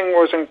everything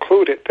was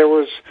included. There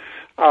was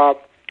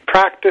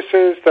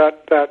practices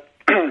that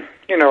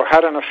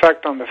had an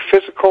effect on the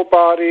physical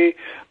body,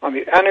 on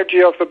the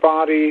energy of the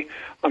body,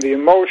 on the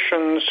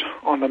emotions,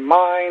 on the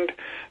mind,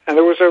 and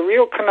there was a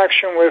real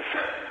connection with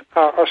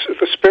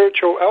the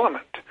spiritual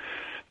element.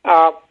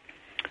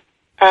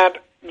 And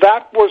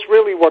that was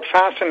really what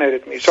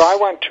fascinated me. So I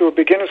went to a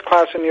beginner's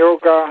class in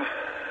yoga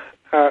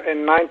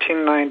in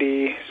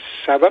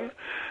 1997,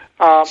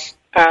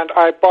 and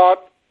I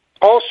bought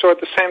also at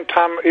the same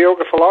time a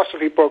yoga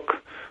philosophy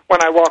book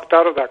when I walked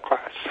out of that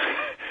class,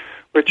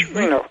 which,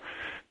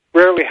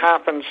 rarely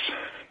happens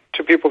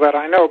to people that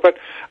I know, but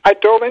I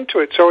dove into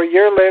it. So a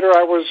year later,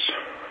 I was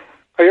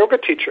a yoga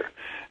teacher,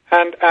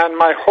 and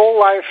my whole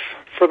life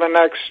for the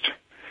next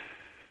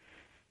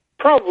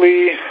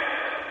probably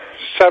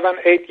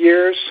 7-8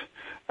 years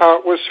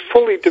was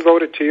fully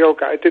devoted to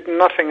yoga. I did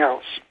nothing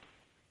else,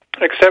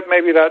 except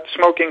maybe that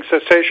smoking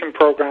cessation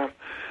program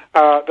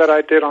that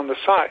I did on the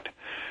side.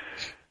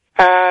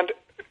 And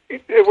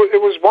it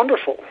was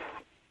wonderful.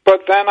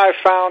 But then I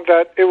found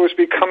that it was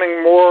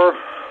becoming more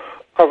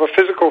of a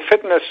physical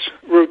fitness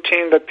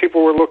routine that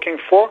people were looking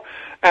for,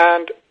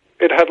 and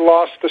it had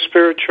lost the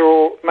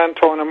spiritual,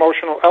 mental, and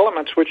emotional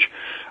elements, which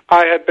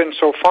I had been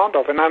so fond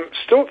of, and I'm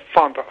still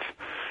fond of.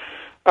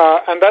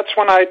 And that's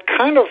when I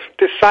kind of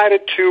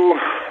decided to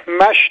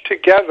mesh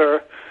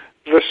together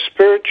the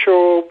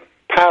spiritual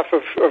path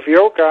of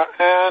yoga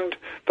and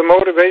the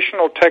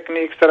motivational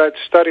techniques that I'd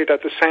studied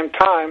at the same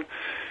time,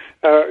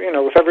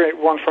 with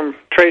everyone from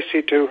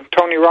Tracy to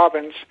Tony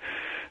Robbins.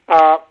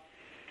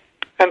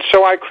 And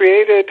so I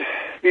created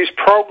these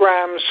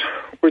programs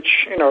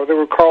which, they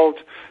were called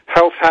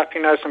Health,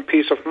 Happiness, and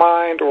Peace of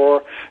Mind,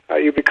 or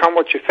You Become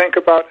What You Think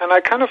About. And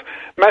I kind of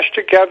meshed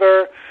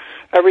together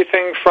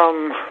everything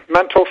from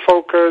mental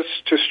focus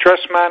to stress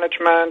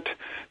management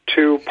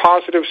to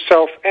positive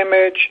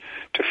self-image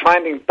to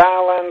finding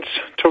balance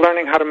to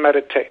learning how to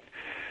meditate.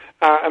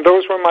 And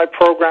those were my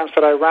programs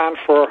that I ran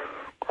for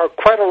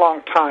quite a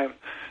long time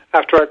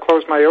after I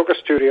closed my yoga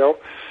studio.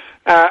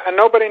 And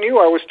nobody knew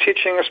I was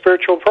teaching a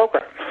spiritual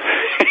program.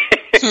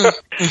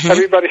 Mm-hmm.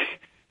 Everybody,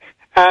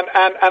 and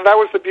that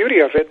was the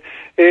beauty of it,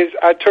 is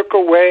I took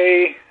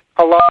away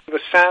a lot of the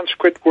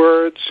Sanskrit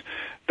words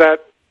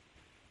that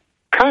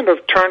kind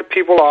of turned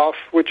people off,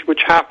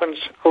 which happens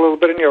a little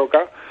bit in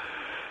yoga,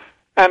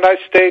 and I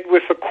stayed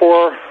with the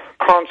core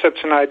concepts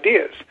and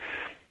ideas.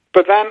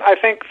 But then I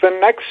think the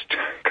next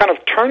kind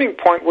of turning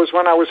point was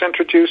when I was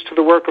introduced to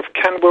the work of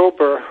Ken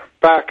Wilber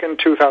back in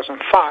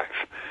 2005.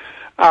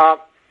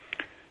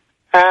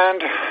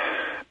 And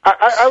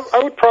I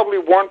would probably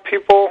warn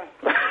people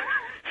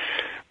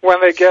when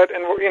they get,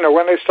 and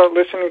when they start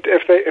listening,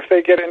 if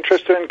they get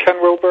interested in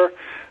Ken Wilber,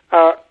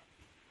 the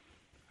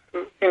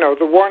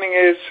warning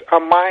is a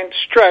mind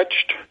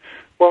stretched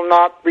will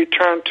not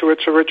return to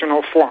its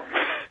original form.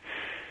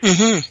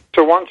 Mm-hmm.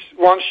 So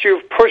once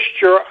you've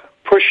pushed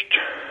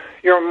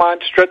your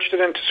mind, stretched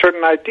it into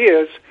certain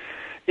ideas,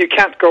 you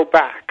can't go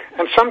back.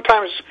 And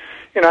sometimes,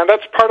 and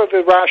that's part of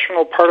the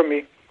rational part of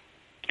me,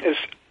 is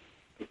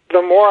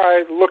the more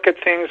I look at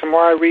things, the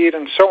more I read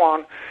and so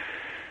on,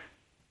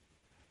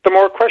 the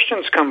more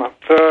questions come up,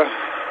 the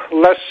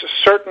less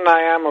certain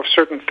I am of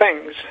certain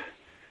things,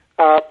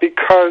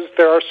 because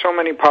there are so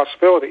many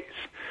possibilities.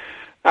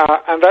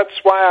 And that's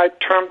why I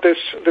termed this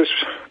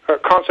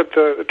concept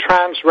the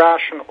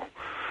trans-rational.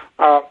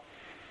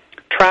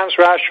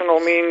 Trans-rational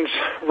means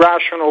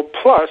rational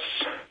plus,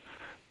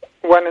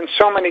 when in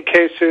so many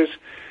cases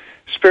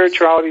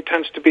spirituality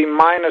tends to be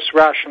minus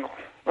rational.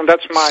 And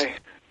that's my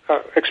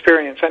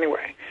experience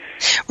anyway.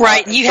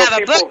 Right. You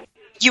have a book.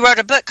 You wrote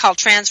a book called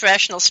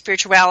Trans-Rational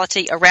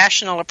Spirituality, A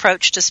Rational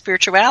Approach to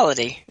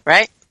Spirituality,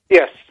 right?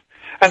 Yes.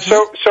 And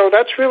so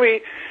that's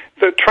really,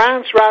 the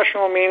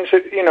trans-rational means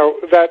that,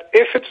 that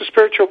if it's a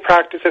spiritual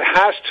practice, it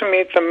has to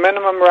meet the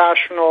minimum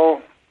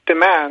rational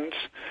demands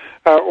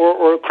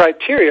or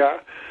criteria,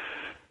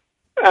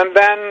 and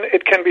then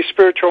it can be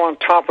spiritual on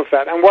top of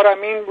that. And what I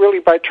mean really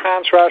by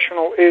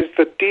trans-rational is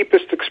the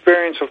deepest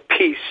experience of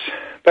peace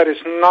that is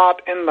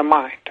not in the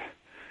mind.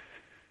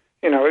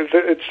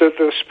 It's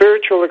the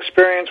spiritual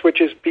experience which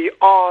is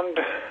beyond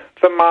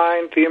the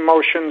mind, the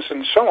emotions,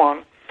 and so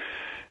on.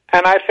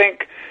 And I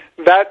think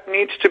that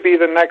needs to be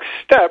the next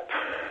step,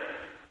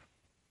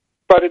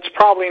 but it's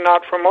probably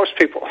not for most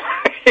people.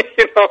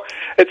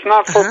 It's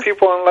not for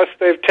people unless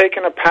they've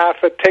taken a path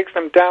that takes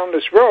them down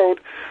this road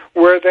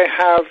where they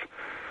have,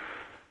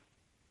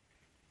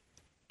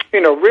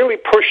 really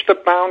pushed the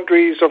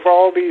boundaries of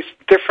all these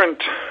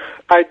different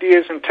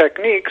ideas and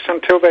techniques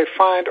until they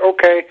find,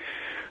 okay,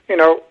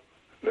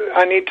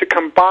 I need to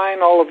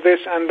combine all of this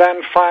and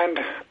then find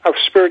a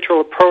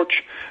spiritual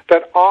approach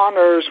that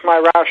honors my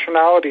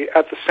rationality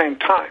at the same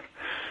time.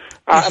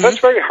 And that's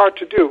very hard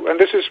to do. And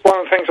this is one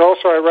of the things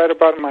also I write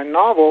about in my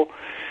novel,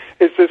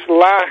 is this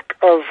lack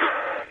of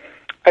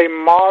a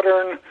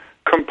modern,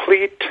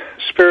 complete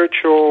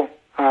spiritual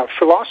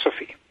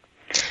philosophy.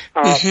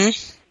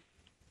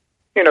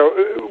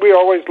 We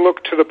always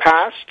look to the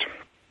past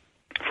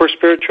for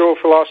spiritual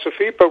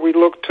philosophy, but we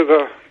look to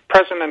the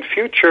present and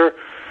future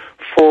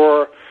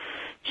for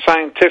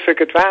scientific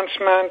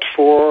advancement,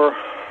 for,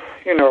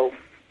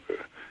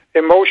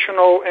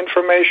 emotional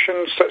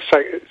information,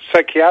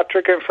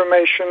 psychiatric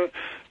information,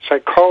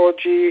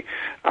 psychology,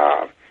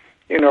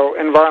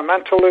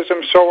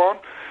 environmentalism, so on.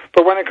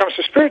 But when it comes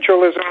to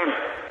spiritualism,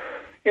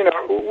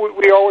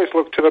 we always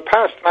look to the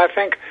past, and I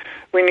think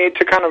we need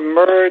to kind of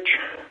merge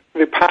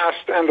the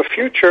past and the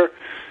future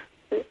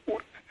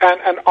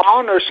and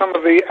honor some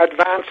of the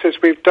advances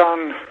we've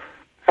done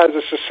as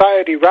a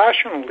society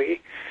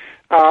rationally,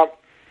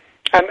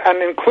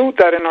 and include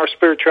that in our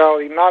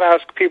spirituality, not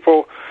ask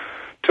people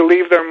to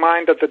leave their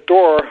mind at the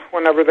door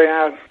whenever they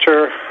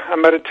enter a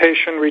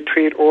meditation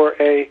retreat or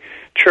a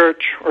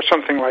church or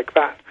something like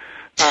that.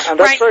 And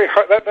that's very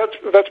hard.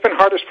 That's been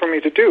hardest for me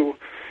to do,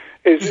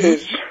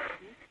 is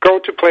go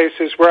to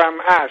places where I'm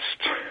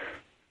asked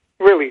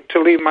really to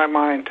leave my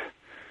mind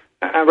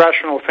and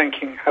rational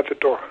thinking at the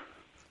door.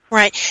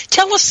 Right.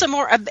 Tell us some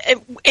more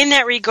in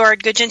that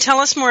regard, Gudjon. Tell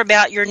us more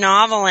about your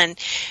novel, and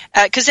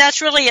because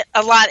that's really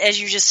a lot, as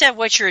you just said,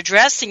 what you're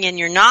addressing in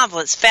your novel.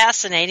 It's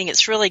fascinating.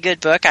 It's a really good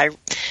book.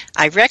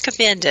 I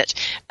recommend it.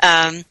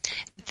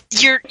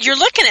 You're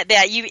looking at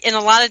that. You in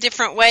a lot of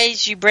different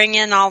ways. You bring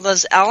in all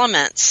those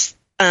elements,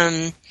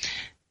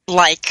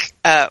 like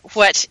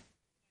what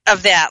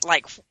of that,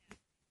 like.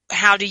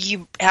 How do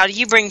you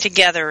bring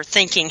together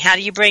thinking? How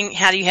do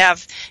you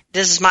have,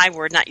 this is my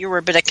word, not your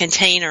word, but a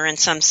container in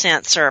some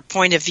sense, or a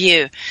point of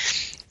view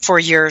for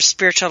your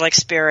spiritual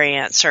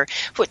experience? Or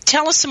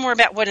tell us some more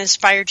about what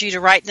inspired you to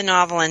write the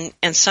novel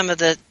and some of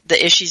the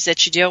issues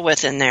that you deal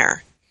with in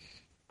there.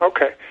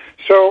 Okay.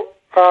 So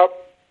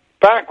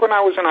back when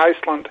I was in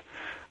Iceland,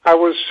 I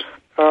was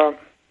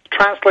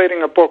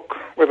translating a book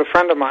with a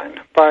friend of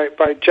mine by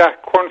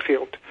Jack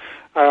Kornfield,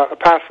 A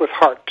Path with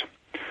Heart.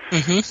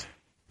 Mm-hmm.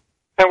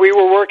 And we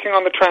were working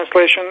on the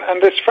translation, and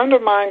this friend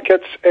of mine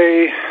gets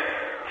a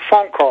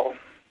phone call.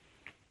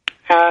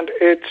 And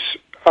it's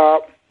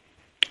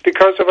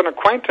because of an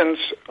acquaintance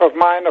of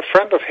mine, a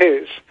friend of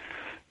his,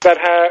 that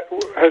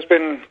has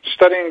been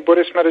studying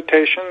Buddhist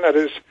meditation, that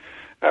has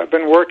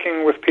been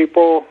working with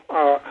people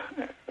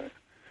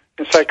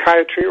in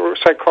psychiatry or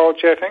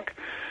psychology, I think.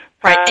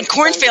 Right, and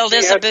Kornfield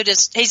is a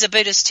Buddhist. He's a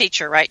Buddhist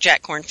teacher, right,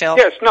 Jack Kornfield?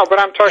 Yes, no, but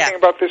I'm talking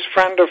about this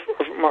friend of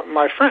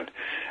my friend.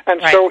 And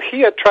so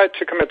he had tried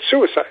to commit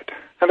suicide.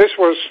 And this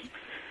was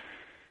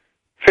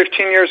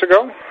 15 years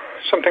ago,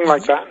 something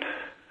like that.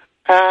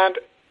 And,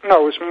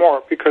 no, it was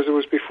more, because it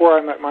was before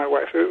I met my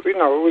wife. It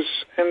was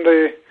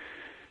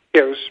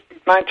it was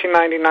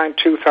 1999,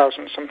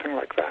 2000, something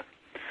like that.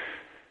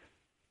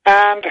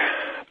 And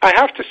I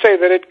have to say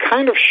that it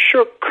kind of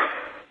shook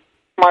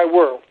my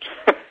world.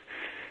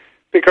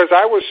 Because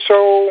I was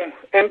so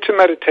into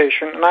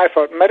meditation, and I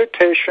thought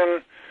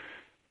meditation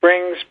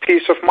brings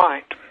peace of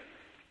mind.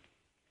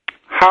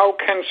 How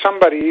can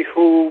somebody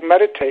who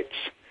meditates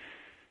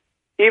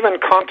even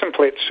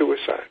contemplate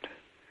suicide?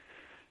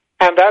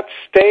 And that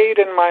stayed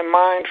in my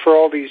mind for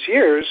all these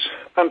years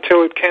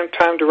until it came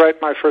time to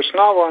write my first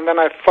novel, and then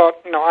I thought,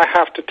 I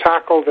have to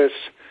tackle this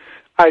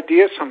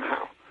idea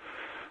somehow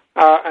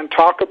and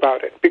talk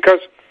about it.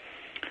 Because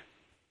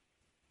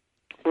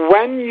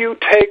when you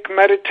take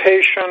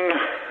meditation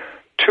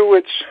to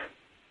its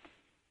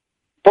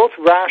both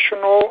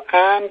rational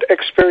and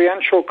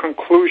experiential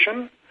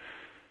conclusion,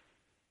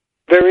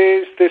 there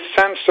is this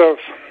sense of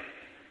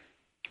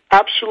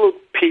absolute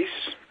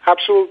peace,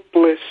 absolute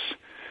bliss,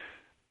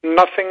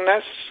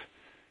 nothingness,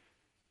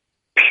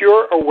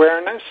 pure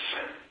awareness.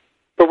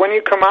 But when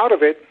you come out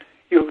of it,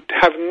 you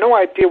have no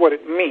idea what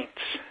it means.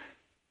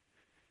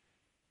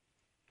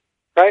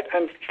 Right?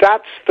 And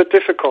that's the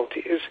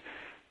difficulty, is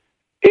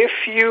if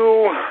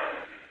you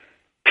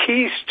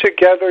piece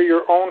together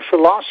your own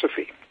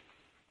philosophy,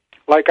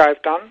 like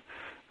I've done,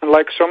 and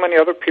like so many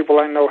other people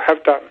I know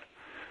have done,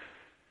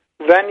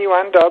 then you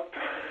end up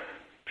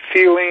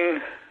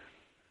feeling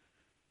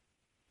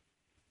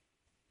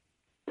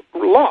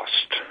lost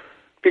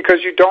because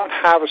you don't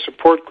have a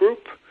support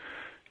group,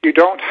 you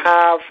don't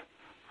have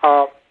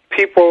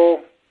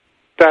people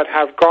that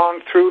have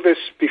gone through this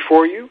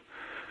before you,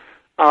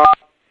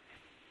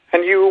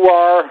 and you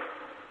are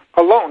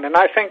alone. And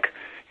I think,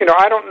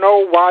 I don't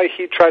know why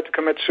he tried to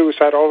commit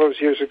suicide all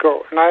those years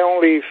ago, and I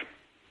only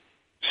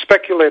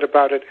speculate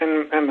about it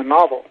in the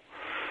novel.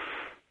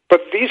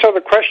 But these are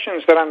the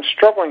questions that I'm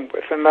struggling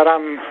with and that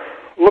I'm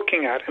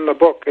looking at in the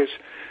book is,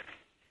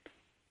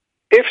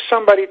 if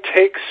somebody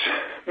takes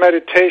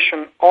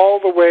meditation all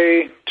the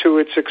way to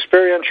its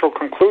experiential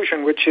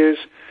conclusion, which is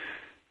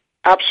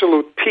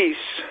absolute peace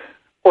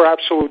or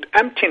absolute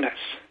emptiness,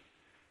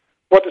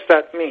 what does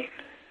that mean?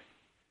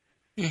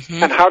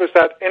 Mm-hmm. And how does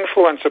that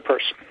influence a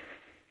person?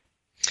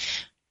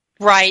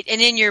 Right.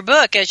 And in your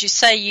book, as you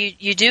say,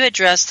 you do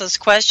address those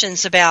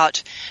questions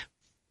about,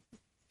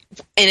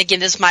 and again,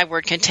 this is my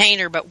word,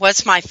 container, but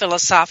what's my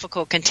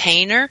philosophical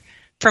container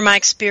for my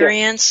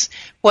experience? Yeah.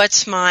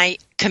 What's my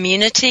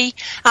community?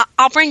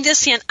 I'll bring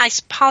this in. I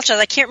apologize.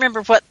 I can't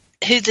remember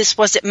who this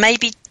was. It may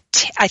be,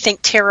 I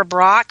think Tara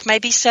Brach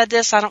maybe said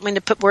this. I don't mean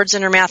to put words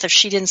in her mouth if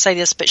she didn't say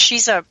this, but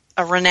she's a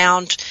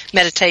renowned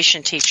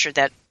meditation teacher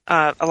that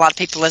a lot of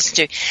people listen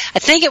to. I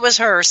think it was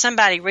her or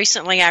somebody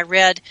recently I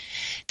read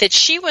that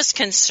she was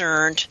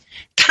concerned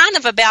kind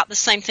of about the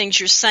same things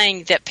you're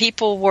saying, that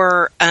people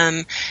were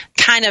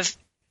kind of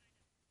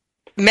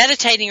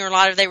meditating,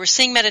 or they were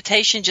seeing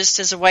meditation just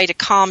as a way to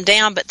calm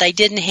down, but they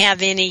didn't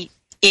have any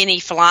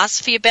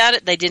philosophy about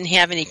it. They didn't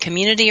have any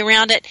community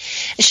around it.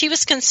 And she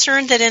was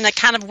concerned that in a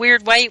kind of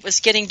weird way it was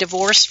getting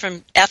divorced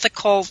from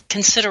ethical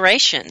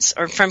considerations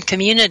or from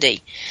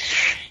community.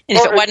 And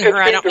if it wasn't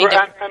her, I don't mean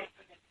to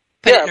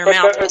put it in her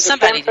mouth. But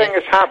somebody the same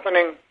thing is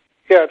happening.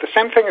 Yeah, the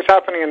same thing is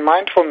happening in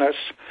mindfulness.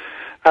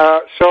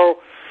 So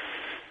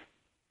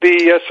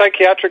the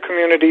psychiatric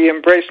community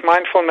embraced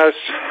mindfulness,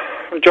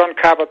 John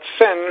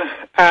Kabat-Zinn,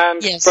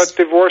 but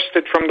divorced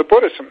it from the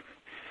Buddhism.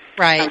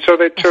 Right. And so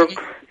they took,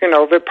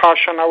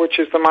 Vipassana, which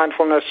is the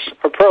mindfulness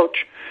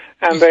approach,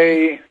 and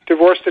they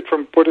divorced it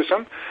from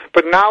Buddhism.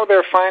 But now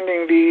they're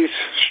finding these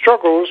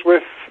struggles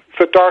with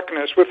the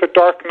darkness, with the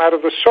dark night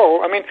of the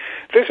soul. I mean,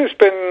 this has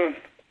been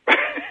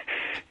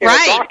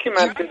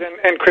documented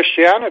in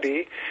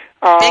Christianity.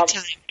 Big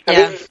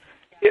time.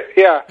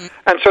 Yeah.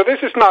 And so this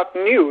is not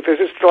new. This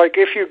is like,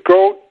 if you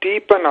go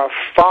deep enough,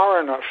 far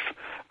enough,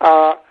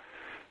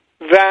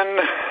 then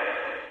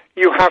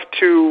you have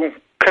to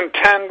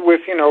contend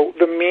with,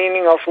 the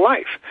meaning of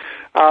life.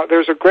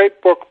 There's a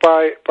great book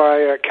by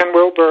Ken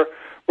Wilber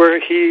where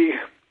he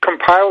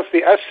compiles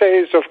the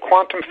essays of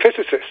quantum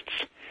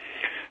physicists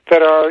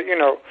that are,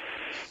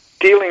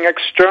 dealing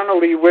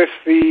externally with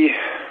the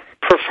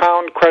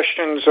profound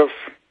questions of,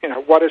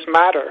 what is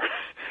matter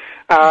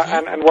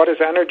and what is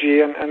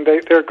energy, and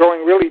they're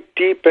going really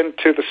deep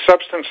into the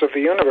substance of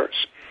the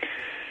universe.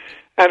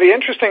 And the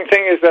interesting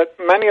thing is that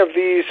many of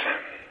these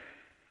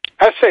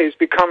essays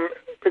become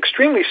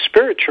extremely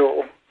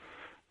spiritual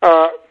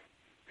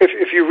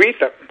if you read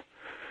them,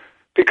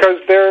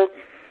 because they're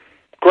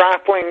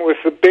grappling with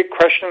the big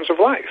questions of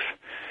life.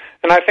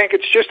 And I think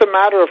it's just a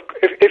matter of,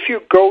 if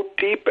you go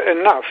deep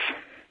enough,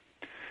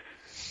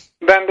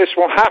 then this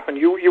will happen.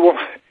 You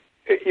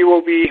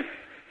will be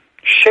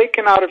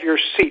shaken out of your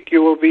seat.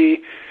 You will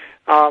be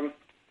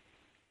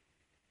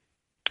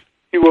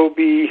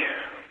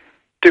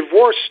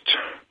divorced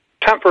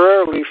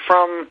temporarily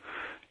from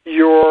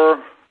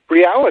your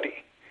reality,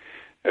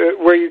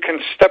 where you can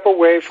step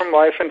away from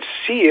life and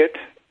see it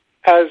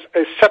as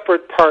a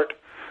separate part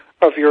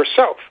of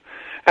yourself.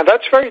 And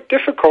that's very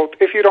difficult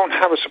if you don't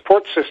have a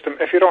support system,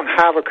 if you don't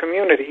have a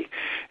community,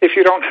 if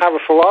you don't have a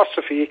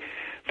philosophy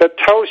that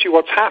tells you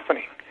what's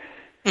happening.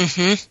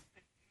 Mm-hmm.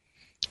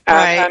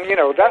 And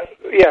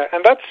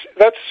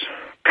that's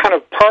kind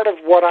of part of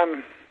what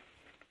I'm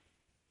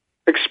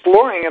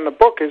exploring in the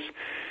book is,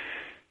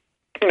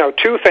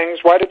 two things.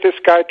 Why did this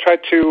guy try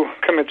to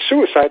commit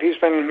suicide? He's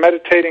been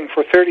meditating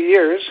for 30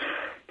 years.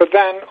 But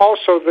then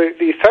also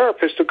the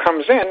therapist who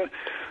comes in,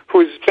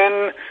 who's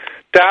been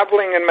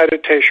dabbling in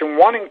meditation,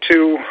 wanting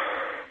to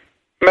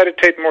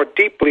meditate more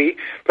deeply,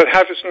 but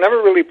has never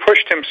really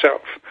pushed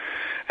himself.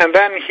 And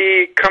then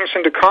he comes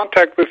into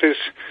contact with his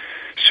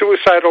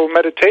suicidal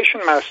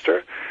meditation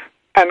master,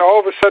 and all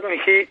of a sudden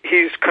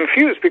he's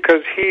confused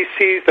because he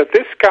sees that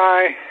this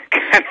guy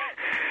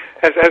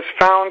has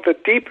found the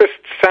deepest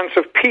sense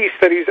of peace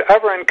that he's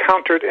ever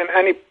encountered in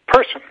any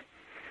person.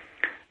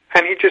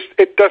 And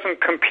it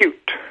doesn't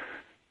compute.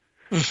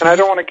 Mm-hmm. And I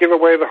don't want to give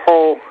away the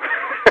whole...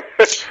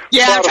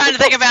 I'm trying to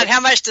think about how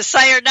much to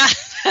say or not.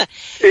 Yeah.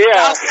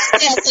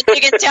 Yes,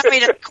 you can tell me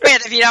to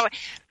quit if you don't.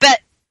 But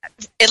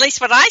at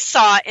least what I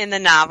saw in the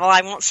novel,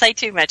 I won't say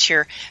too much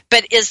here,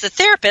 but is the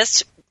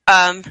therapist,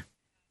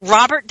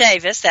 Robert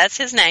Davis, that's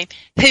his name,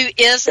 who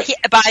is,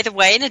 by the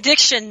way, an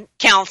addiction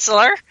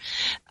counselor,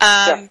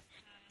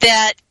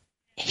 that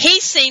he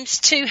seems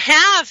to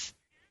have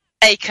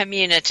a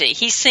community.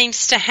 He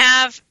seems to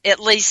have at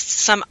least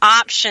some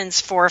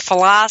options for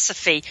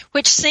philosophy,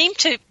 which seem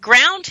to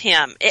ground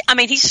him. I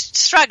mean, he's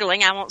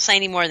struggling. I won't say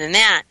any more than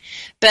that.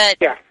 But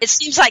it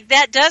seems like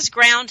that does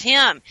ground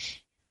him.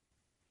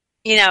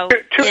 And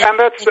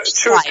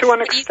that's to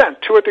an extent,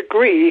 to a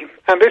degree.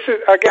 And this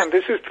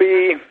is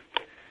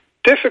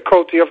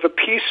difficulty of the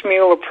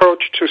piecemeal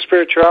approach to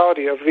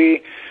spirituality, of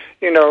the,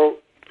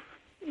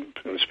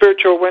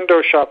 spiritual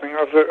window shopping,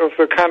 of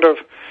the kind of,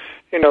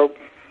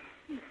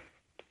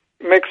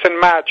 mix and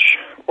match,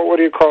 or what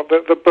do you call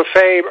it, the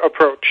buffet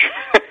approach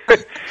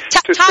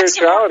to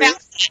spirituality.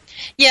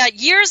 Yeah,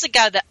 years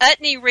ago, the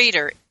Utne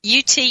Reader,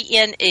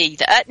 UTNE,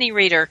 the Utne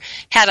Reader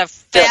had a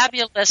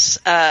fabulous,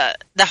 the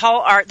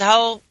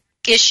whole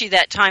issue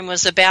that time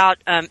was about,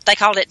 they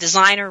called it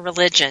designer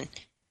religion.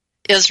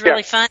 It was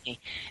really funny.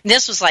 And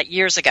this was like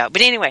years ago.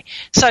 But anyway,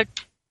 so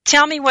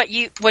tell me what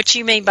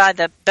you mean by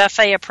the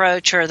buffet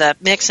approach or the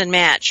mix and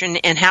match, and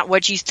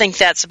what you think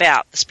that's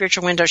about, the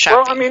spiritual window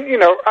shopping. Well, I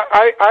mean,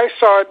 I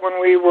saw it when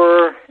we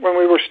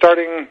were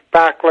starting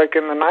back, like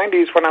in the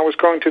 90s, when I was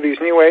going to these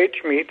New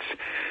Age meets,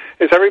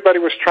 is everybody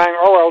was trying,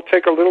 I'll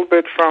take a little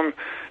bit from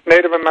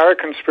Native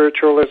American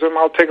spiritualism,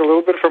 I'll take a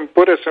little bit from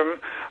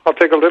Buddhism, I'll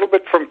take a little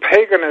bit from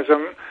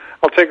paganism,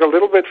 I'll take a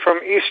little bit from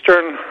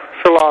Eastern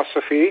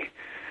philosophy,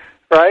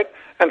 right?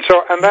 And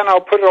then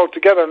I'll put it all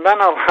together, and then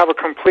I'll have a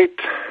complete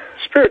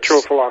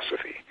spiritual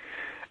philosophy.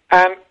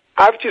 And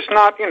I've just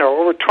not,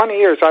 over 20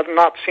 years, I've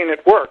not seen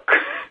it work.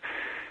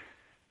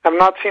 I've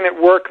not seen it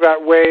work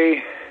that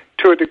way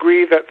to a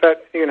degree that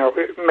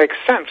it makes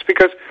sense.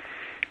 Because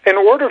in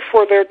order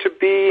for there to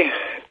be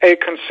a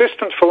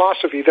consistent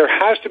philosophy, there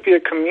has to be a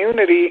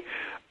community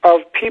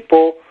of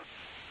people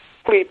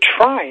really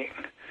trying.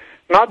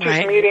 Not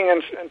just meeting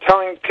and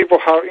telling people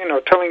how,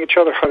 telling each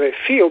other how they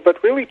feel,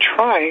 but really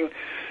trying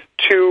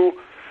to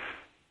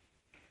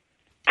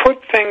put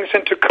things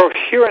into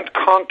coherent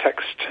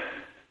context.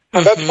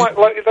 And that's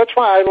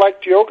why I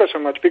liked yoga so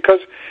much, because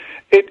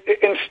it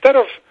instead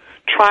of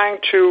trying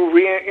to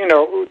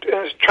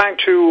trying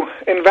to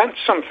invent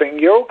something,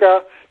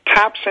 yoga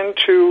taps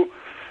into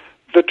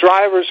the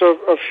drivers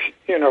of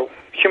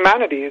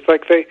humanity. It's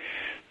like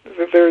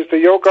there's the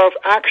yoga of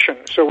action,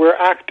 so we're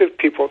active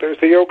people. There's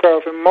the yoga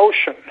of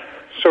emotion,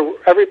 so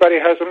everybody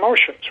has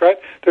emotions, right?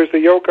 There's the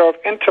yoga of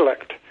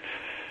intellect.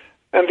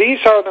 And these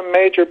are the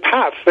major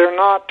paths.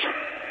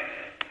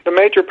 The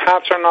major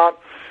paths are not,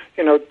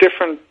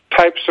 different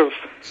types of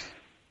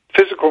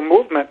physical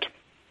movement,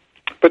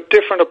 but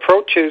different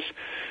approaches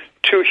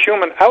to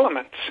human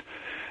elements.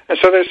 And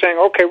so they're saying,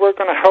 okay, we're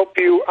going to help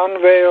you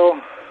unveil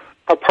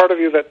a part of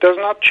you that does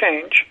not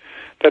change,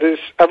 that is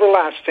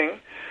everlasting,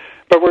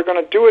 but we're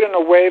going to do it in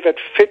a way that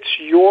fits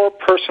your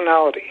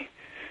personality.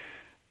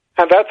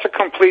 And that's a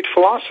complete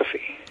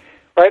philosophy,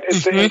 right?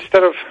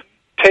 Instead of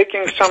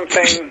taking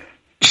something,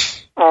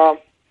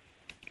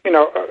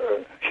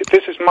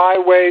 this is my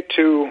way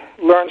to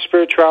learn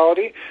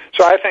spirituality,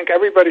 so I think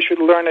everybody should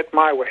learn it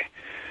my way.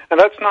 And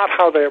that's not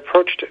how they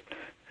approached it.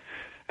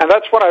 And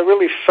that's what I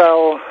really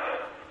fell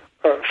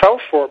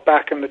for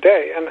back in the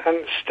day,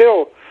 and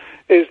still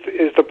is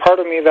the part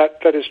of me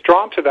that is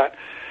drawn to that.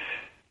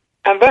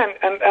 And then,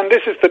 and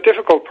this is the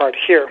difficult part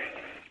here,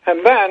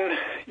 and then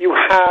you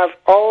have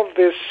all of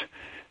this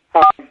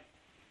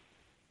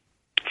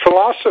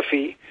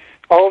philosophy,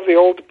 all of the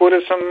old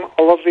Buddhism,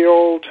 all of the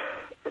old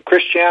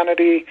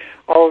Christianity,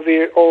 all of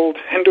the old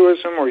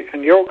Hinduism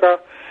and yoga.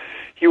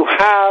 You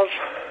have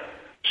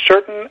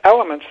certain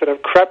elements that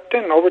have crept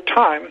in over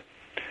time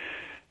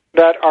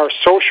that are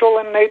social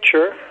in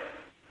nature,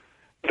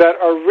 that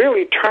are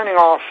really turning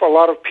off a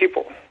lot of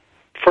people.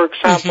 For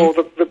example,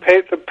 the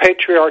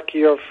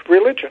patriarchy of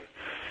religion,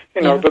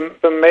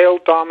 the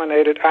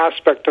male-dominated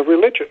aspect of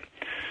religion.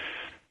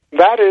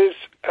 That is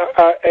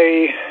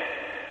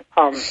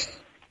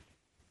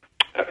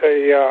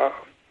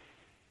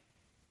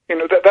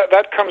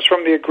that comes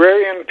from the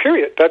agrarian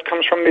period. That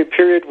comes from the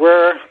period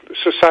where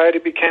society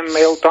became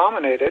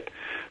male-dominated,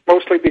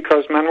 mostly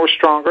because men were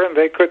stronger and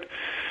they could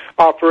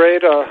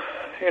operate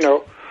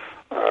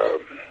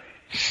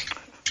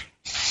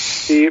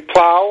the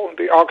plow,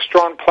 the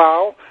ox-drawn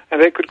plow,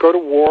 and they could go to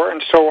war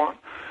and so on.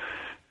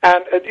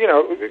 And,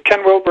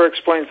 Ken Wilber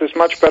explains this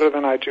much better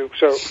than I do,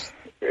 so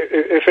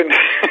if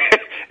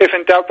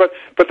in doubt,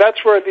 but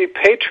that's where the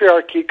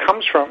patriarchy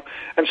comes from.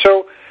 And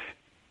so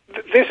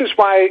this is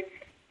why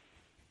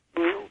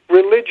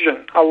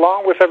religion,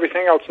 along with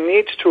everything else,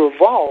 needs to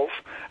evolve,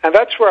 and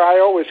that's where I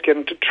always get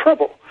into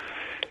trouble,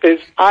 is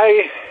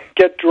I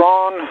get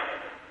drawn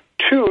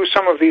to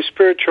some of these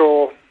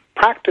spiritual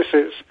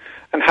practices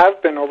and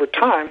have been over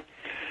time,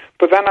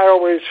 but then I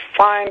always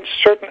find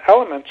certain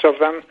elements of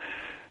them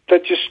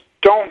that just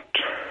don't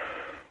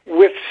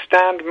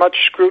withstand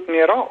much scrutiny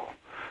at all,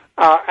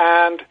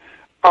 and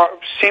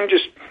seem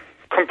just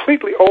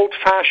completely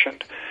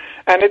old-fashioned.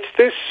 And it's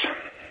this,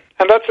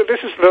 and this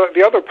is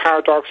the other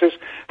paradox, is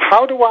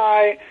how do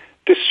I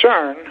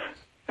discern,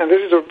 and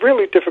this is a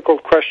really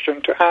difficult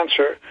question to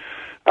answer,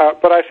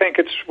 but I think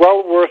it's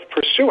well worth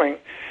pursuing,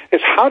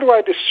 is how do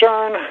I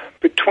discern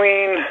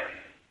between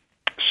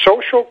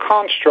social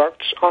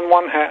constructs on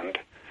one hand,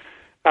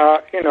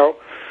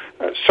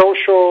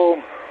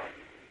 social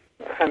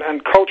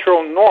and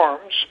cultural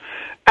norms,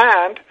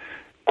 and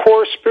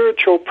core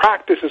spiritual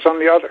practices on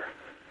the other.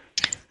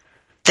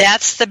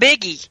 That's the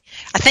biggie.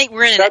 I think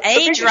we're in an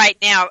age right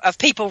now of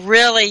people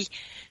really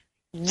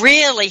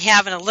really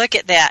having a look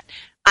at that.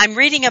 I'm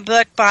reading a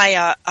book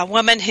by a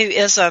woman who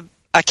is a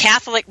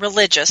Catholic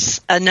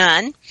religious, a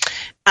nun.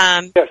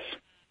 Yes.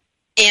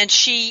 And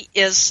she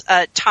is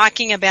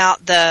talking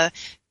about the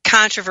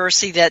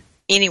controversy that,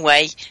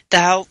 anyway,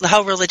 the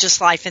whole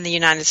religious life in the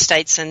United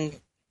States, and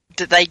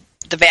the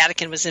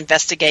Vatican was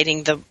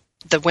investigating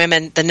the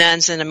women, the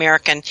nuns in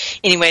America.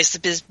 Anyways,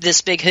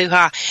 this big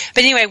hoo-ha.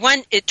 But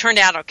anyway, it turned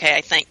out okay,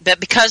 I think. But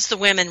because the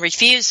women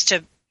refused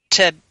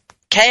to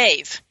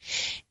cave.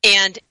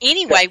 And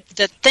anyway,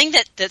 the thing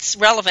that's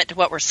relevant to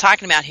what we're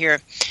talking about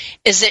here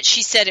is that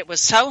she said it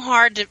was so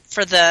hard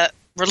for the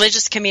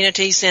religious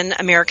communities in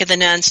America, the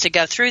nuns, to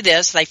go through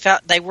this. They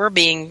felt they were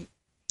being,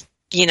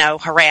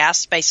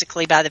 harassed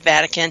basically by the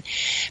Vatican.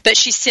 But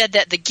she said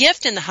that the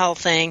gift in the whole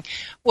thing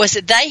was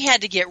that they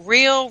had to get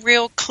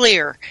real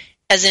clear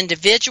as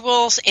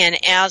individuals and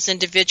as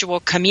individual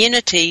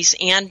communities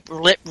and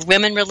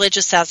women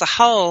religious as a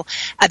whole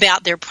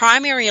about their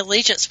primary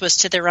allegiance was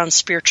to their own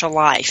spiritual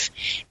life.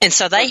 And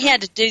so they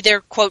had to do their,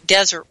 quote,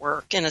 desert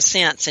work in a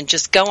sense and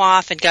just go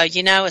off and go,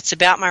 it's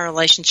about my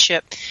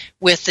relationship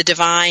with the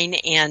divine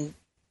and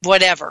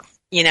whatever,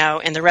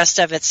 and the rest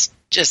of it's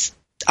just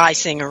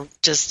icing or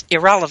just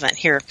irrelevant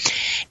here.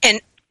 And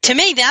to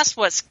me, that's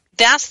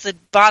the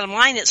bottom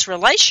line. It's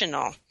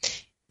relational.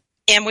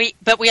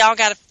 But we all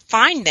got to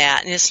find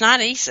that, and it's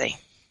not easy.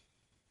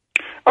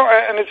 Oh,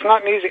 and it's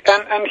not easy.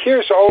 And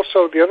here's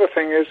also the other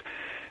thing is,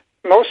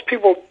 most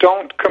people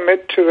don't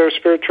commit to their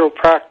spiritual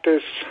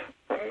practice,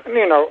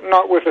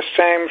 not with the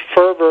same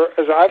fervor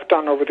as I've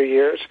done over the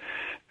years.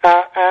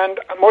 And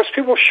most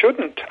people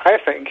shouldn't, I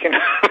think,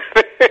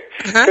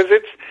 because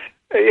it's,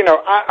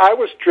 I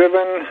was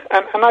driven,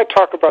 and I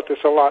talk about this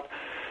a lot,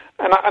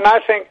 and I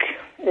think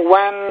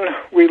when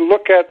we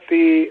look at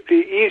the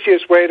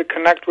easiest way to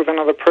connect with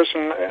another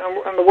person,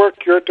 and the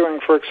work you're doing,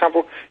 for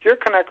example, you're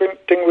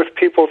connecting with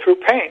people through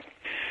pain.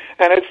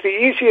 And it's the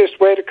easiest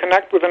way to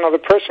connect with another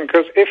person,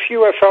 because if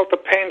you have felt a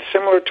pain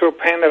similar to a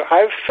pain that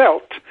I've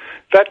felt,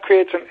 that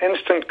creates an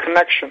instant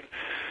connection.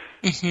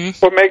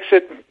 Mm-hmm. What makes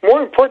it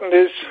more important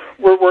is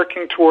we're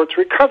working towards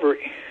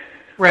recovery.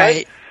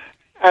 Right?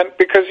 And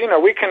because,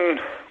 we can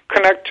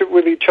connect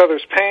with each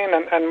other's pain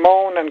and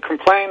moan and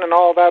complain and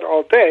all that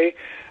all day.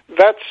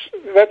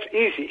 That's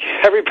easy.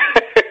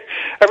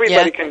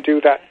 Everybody can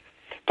do that.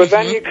 But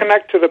then you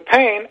connect to the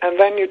pain, and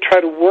then you try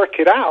to work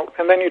it out,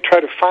 and then you try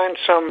to find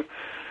some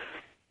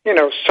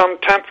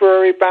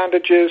temporary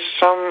bandages,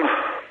 some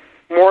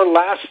more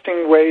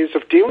lasting ways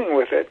of dealing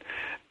with it.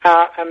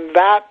 And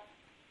that,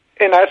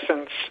 in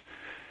essence,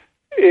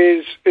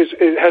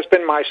 has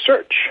been my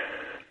search.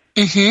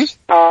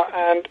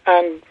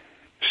 And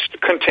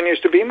continues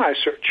to be my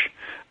search.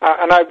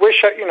 And I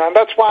wish, and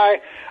that's why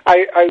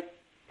I,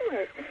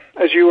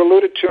 as you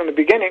alluded to in the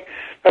beginning,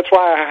 that's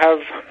why I have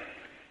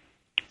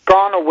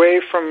gone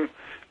away from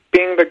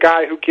being the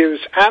guy who gives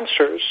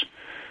answers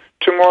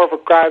to more of a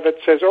guy that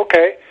says,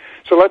 okay,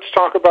 so let's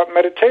talk about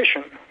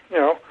meditation,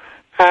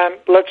 and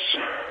let's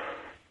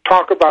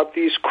talk about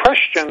these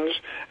questions.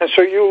 And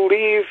so you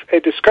leave a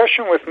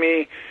discussion with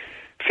me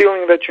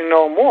feeling that you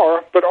know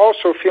more, but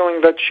also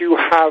feeling that you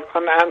have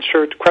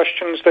unanswered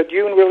questions that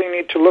you really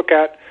need to look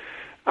at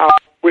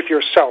with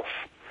yourself.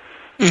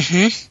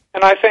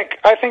 And I think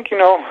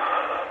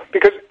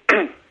because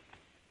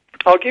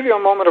I'll give you a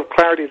moment of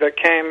clarity that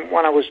came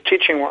when I was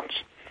teaching once.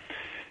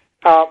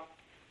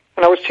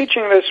 And I was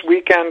teaching this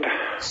weekend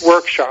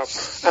workshop,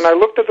 and I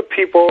looked at the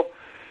people,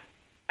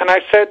 and I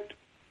said,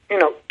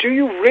 do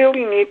you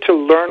really need to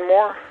learn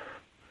more?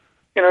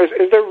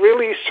 Is there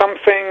really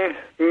something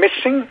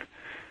missing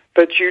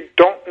that you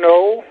don't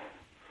know?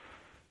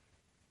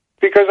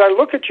 Because I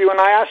look at you and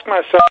I ask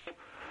myself,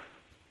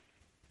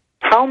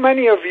 how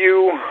many of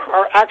you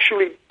are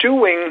actually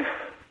doing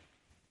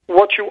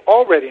what you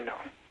already know?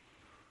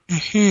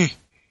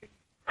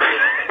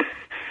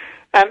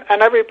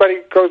 And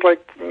everybody goes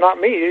like, not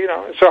me,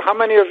 So how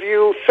many of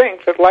you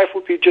think that life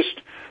would be just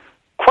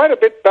quite a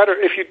bit better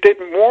if you did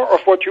more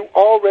of what you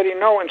already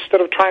know instead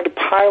of trying to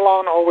pile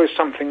on always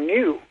something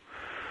new?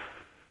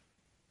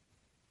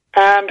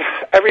 And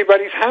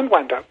everybody's hand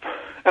went up.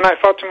 And I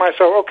thought to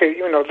myself, okay,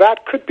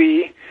 that could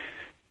be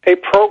a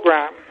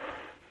program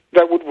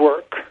that would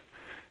work,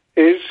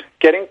 is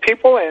getting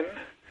people in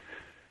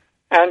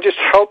and just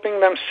helping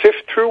them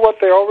sift through what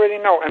they already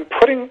know and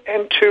putting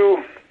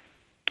into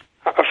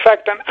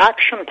effect an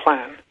action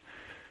plan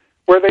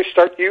where they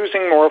start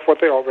using more of what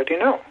they already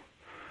know.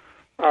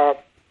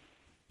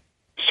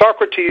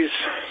 Socrates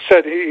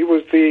said he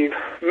was the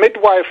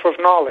midwife of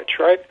knowledge,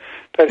 right?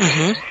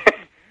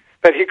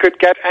 That he could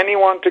get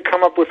anyone to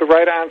come up with the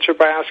right answer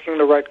by asking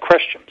the right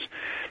questions.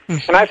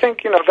 And I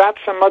think,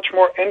 that's a much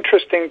more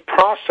interesting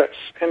process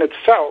in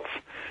itself,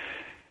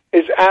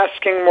 is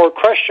asking more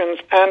questions.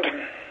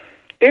 And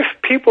if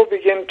people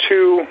begin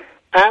to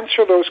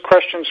answer those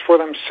questions for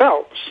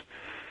themselves,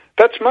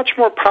 that's much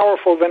more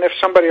powerful than if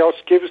somebody else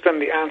gives them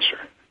the answer.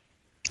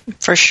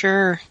 For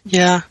sure,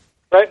 yeah.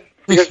 Right?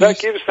 Because that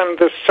gives them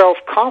the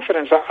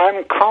self-confidence.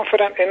 I'm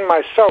confident in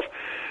myself.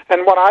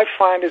 And what I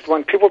find is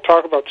when people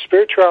talk about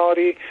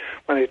spirituality,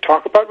 when they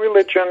talk about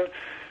religion,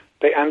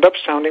 they end up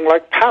sounding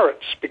like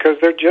parrots because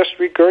they're just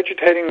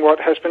regurgitating what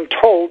has been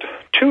told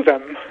to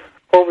them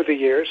over the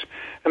years,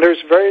 and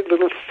there's very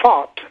little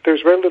thought,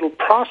 there's very little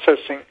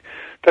processing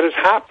that has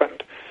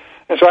happened.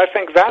 And so I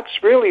think that's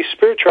really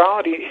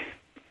spirituality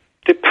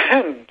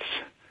depends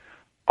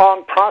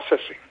on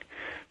processing,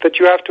 that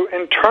you have to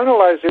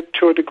internalize it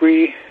to a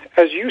degree,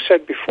 as you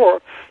said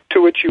before,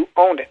 to which you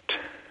own it.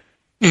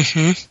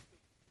 Mm-hmm.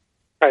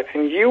 Right,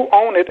 and you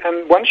own it,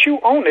 and once you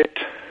own it,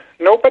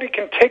 nobody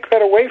can take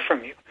that away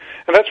from you.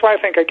 And that's why I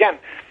think, again,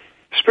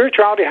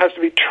 spirituality has to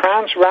be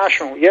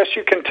trans-rational. Yes,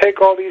 you can take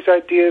all these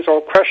ideas,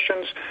 all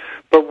questions,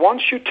 but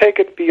once you take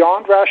it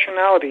beyond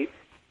rationality,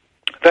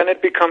 then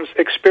it becomes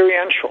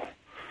experiential.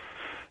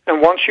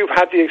 And once you've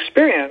had the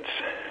experience,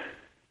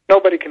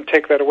 nobody can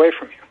take that away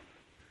from you.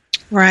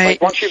 Right.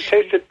 Like once you've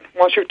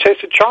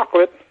tasted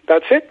chocolate,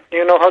 that's it.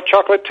 You know how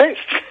chocolate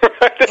tastes.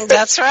 Right?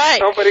 That's right.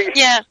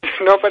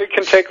 Nobody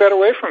can take that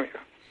away from you.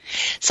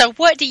 So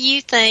what do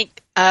you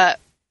think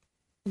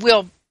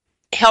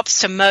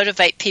helps to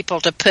motivate people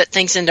to put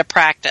things into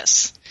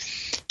practice,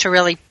 to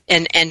really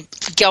and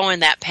go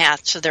in that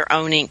path so they're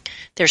owning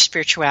their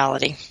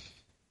spirituality?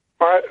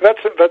 Well,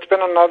 that's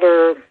been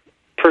another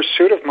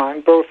pursuit of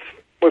mine, both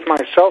with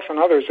myself and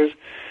others, is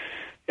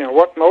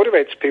what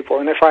motivates people.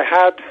 And if I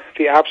had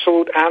the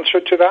absolute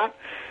answer to that,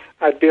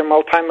 I'd be a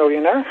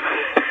multimillionaire,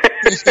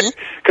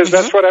 because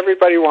that's what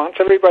everybody wants.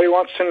 Everybody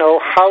wants to know,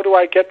 how do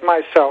I get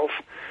myself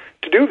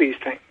to do these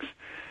things?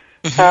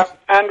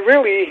 And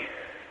really,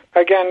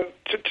 again,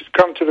 to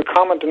come to the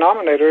common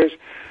denominator is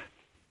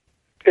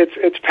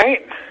it's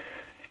pain.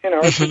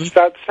 It's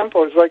that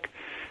simple. It's like,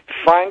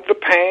 find the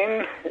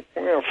pain.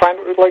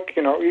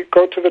 You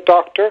go to the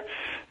doctor,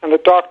 and the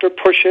doctor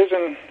pushes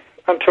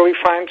until he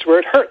finds where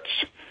it hurts,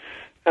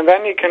 and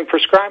then he can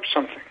prescribe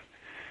something.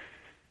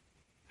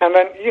 And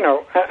then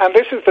and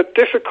this is the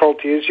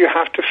difficulty: is you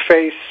have to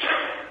face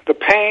the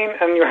pain,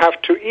 and you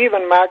have to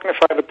even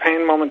magnify the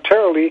pain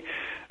momentarily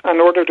in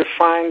order to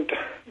find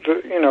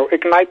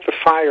ignite the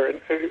fire,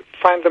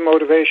 find the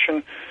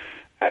motivation.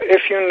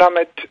 If you numb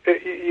it,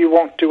 you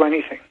won't do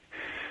anything.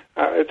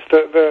 It's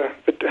the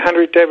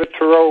Henry David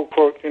Thoreau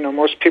quote,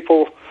 most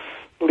people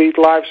lead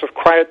lives of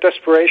quiet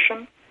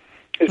desperation,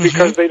 is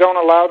because they don't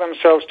allow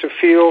themselves to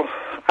feel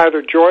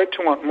either joy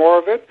to want more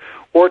of it,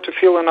 or to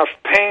feel enough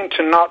pain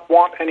to not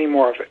want any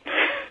more of it.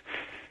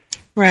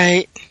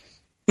 Right.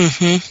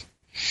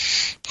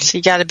 So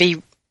you got to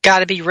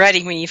be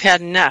ready when you've had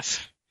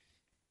enough.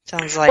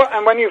 Sounds like. Well,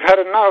 and when you've had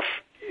enough,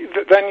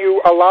 then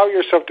you allow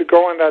yourself to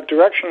go in that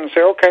direction and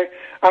say, okay,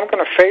 I'm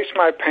going to face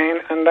my pain,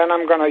 and then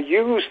I'm going to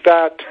use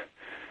that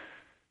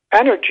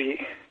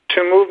energy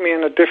to move me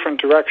in a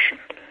different direction.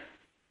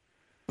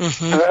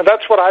 And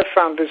that's what I've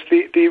found is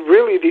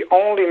really the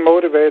only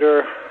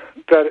motivator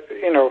that,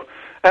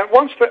 and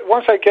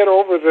once I get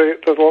over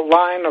the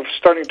line of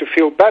starting to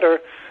feel better,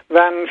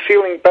 then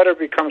feeling better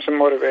becomes a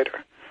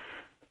motivator,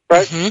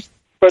 right?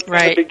 But in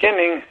the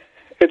beginning,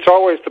 it's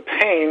always the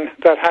pain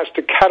that has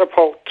to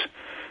catapult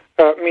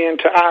me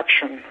into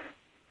action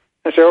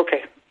and say,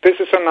 okay, this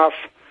is enough,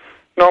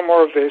 no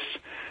more of this.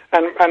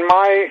 And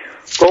my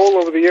goal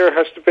over the year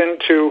has been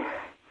to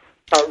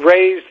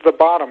raise the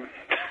bottom,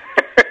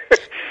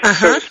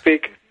 so to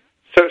speak,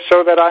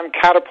 so that I'm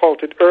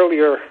catapulted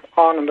earlier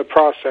on in the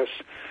process.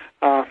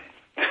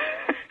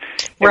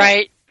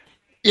 Right.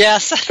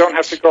 Yes. Don't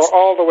have to go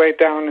all the way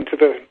down into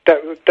the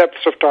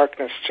depths of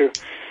darkness to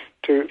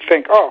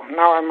think, oh,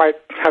 now I might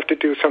have to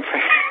do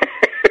something.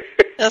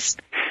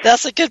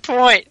 That's a good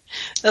point.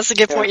 That's a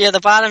good point. Yeah, the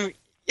bottom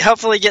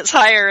hopefully gets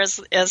higher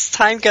as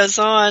time goes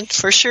on,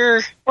 for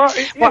sure. Well,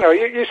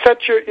 you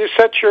set your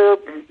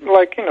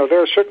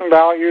there are certain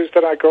values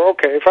that I go,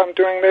 okay, if I'm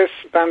doing this,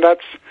 then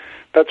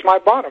that's my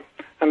bottom,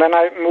 and then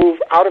I move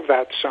out of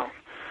that zone.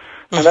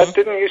 And that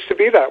didn't used to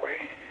be that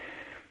way.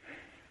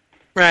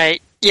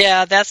 Right.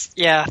 Yeah, that's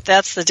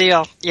the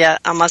deal. Yeah,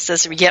 unless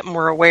as we get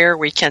more aware,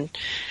 we can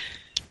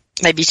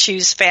maybe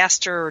choose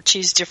faster or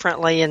choose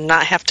differently and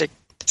not have to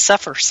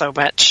suffer so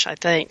much, I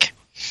think.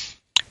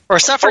 Or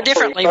suffer hopefully,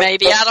 differently,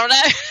 maybe. I don't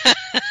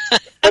know.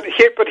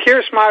 but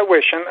here's my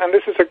wish, and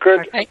this is a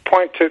good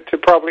point to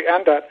probably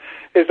end at,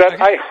 is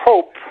that I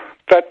hope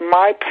that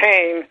my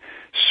pain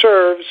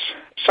serves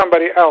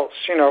somebody else.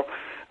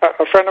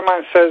 A friend of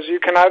mine says you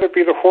can either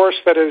be the horse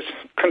that is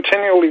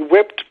continually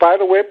whipped by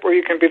the whip, or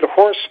you can be the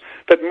horse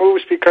that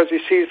moves because he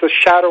sees the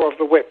shadow of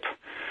the whip.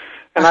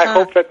 And I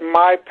hope that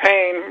my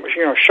pain,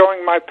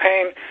 showing my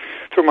pain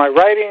through my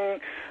writing,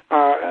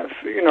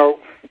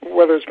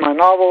 whether it's my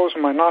novels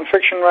or my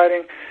nonfiction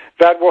writing,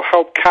 that will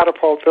help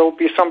catapult. There will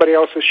be somebody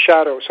else's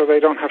shadow, so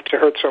they don't have to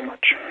hurt so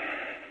much.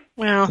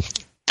 Well,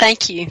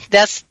 thank you.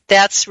 That's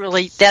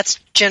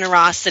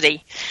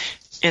generosity,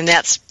 and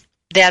that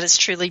is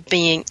truly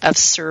being of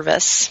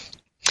service.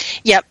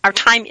 Yep, our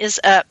time is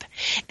up.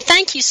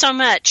 Thank you so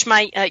much.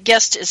 My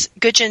guest is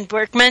Gudjon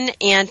Björkman,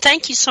 and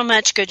thank you so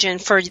much, Gudjon,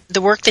 for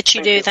the work that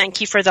you do.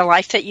 Thank you for the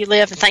life that you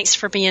live, and thanks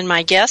for being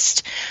my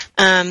guest.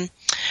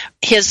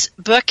 His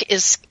book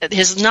is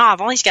his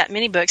novel. He's got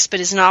many books, but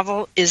his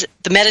novel is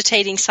The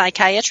Meditating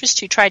Psychiatrist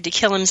Who Tried to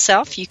Kill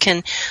Himself. You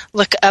can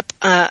look up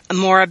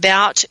more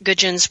about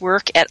Gudgeon's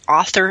work at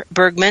Author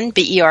Bergman,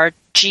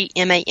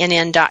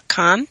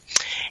 BERGMANN.com.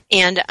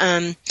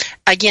 And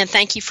again,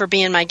 thank you for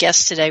being my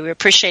guest today. We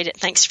appreciate it.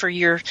 Thanks for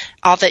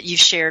all that you've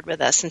shared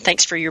with us, and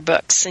thanks for your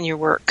books and your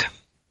work.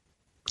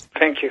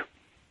 Thank you.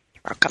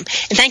 Welcome.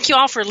 And thank you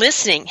all for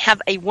listening.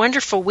 Have a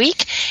wonderful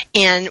week,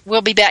 and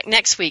we'll be back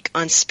next week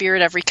on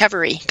Spirit of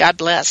Recovery. God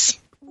bless.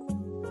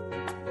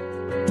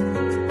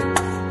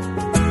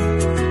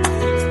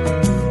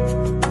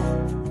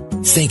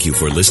 Thank you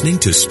for listening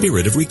to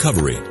Spirit of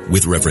Recovery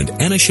with Reverend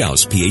Anna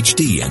Schaus,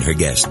 Ph.D., and her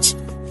guests.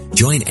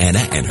 Join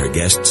Anna and her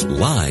guests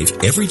live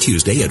every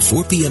Tuesday at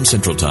 4 p.m.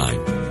 Central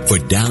Time for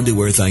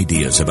down-to-earth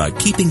ideas about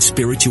keeping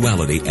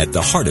spirituality at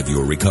the heart of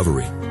your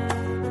recovery.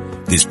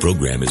 This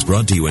program is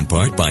brought to you in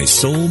part by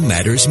Soul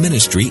Matters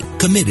Ministry,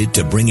 committed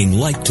to bringing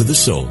light to the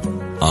soul.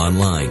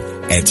 Online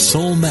at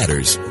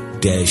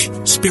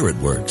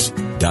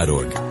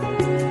soulmatters-spiritworks.org.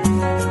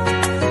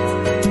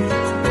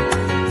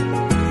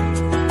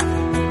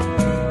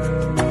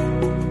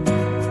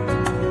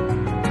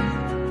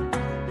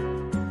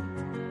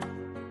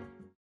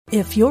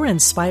 If you're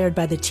inspired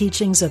by the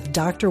teachings of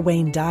Dr.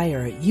 Wayne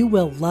Dyer, you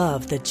will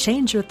love the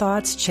Change Your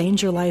Thoughts,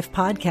 Change Your Life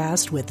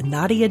podcast with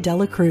Nadia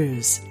Dela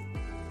Cruz.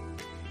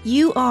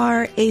 You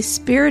are a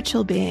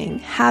spiritual being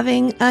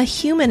having a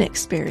human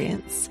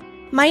experience.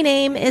 My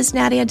name is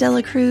Nadia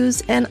Dela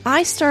Cruz, and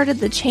I started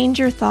the Change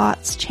Your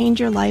Thoughts, Change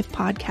Your Life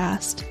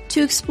podcast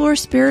to explore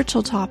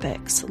spiritual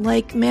topics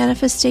like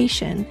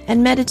manifestation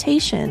and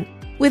meditation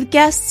with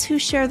guests who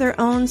share their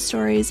own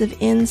stories of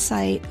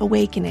insight,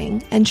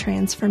 awakening, and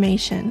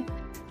transformation.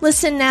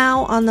 Listen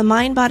now on the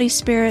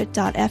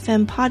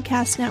mindbodyspirit.fm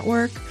podcast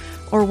network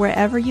or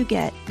wherever you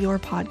get your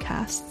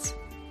podcasts.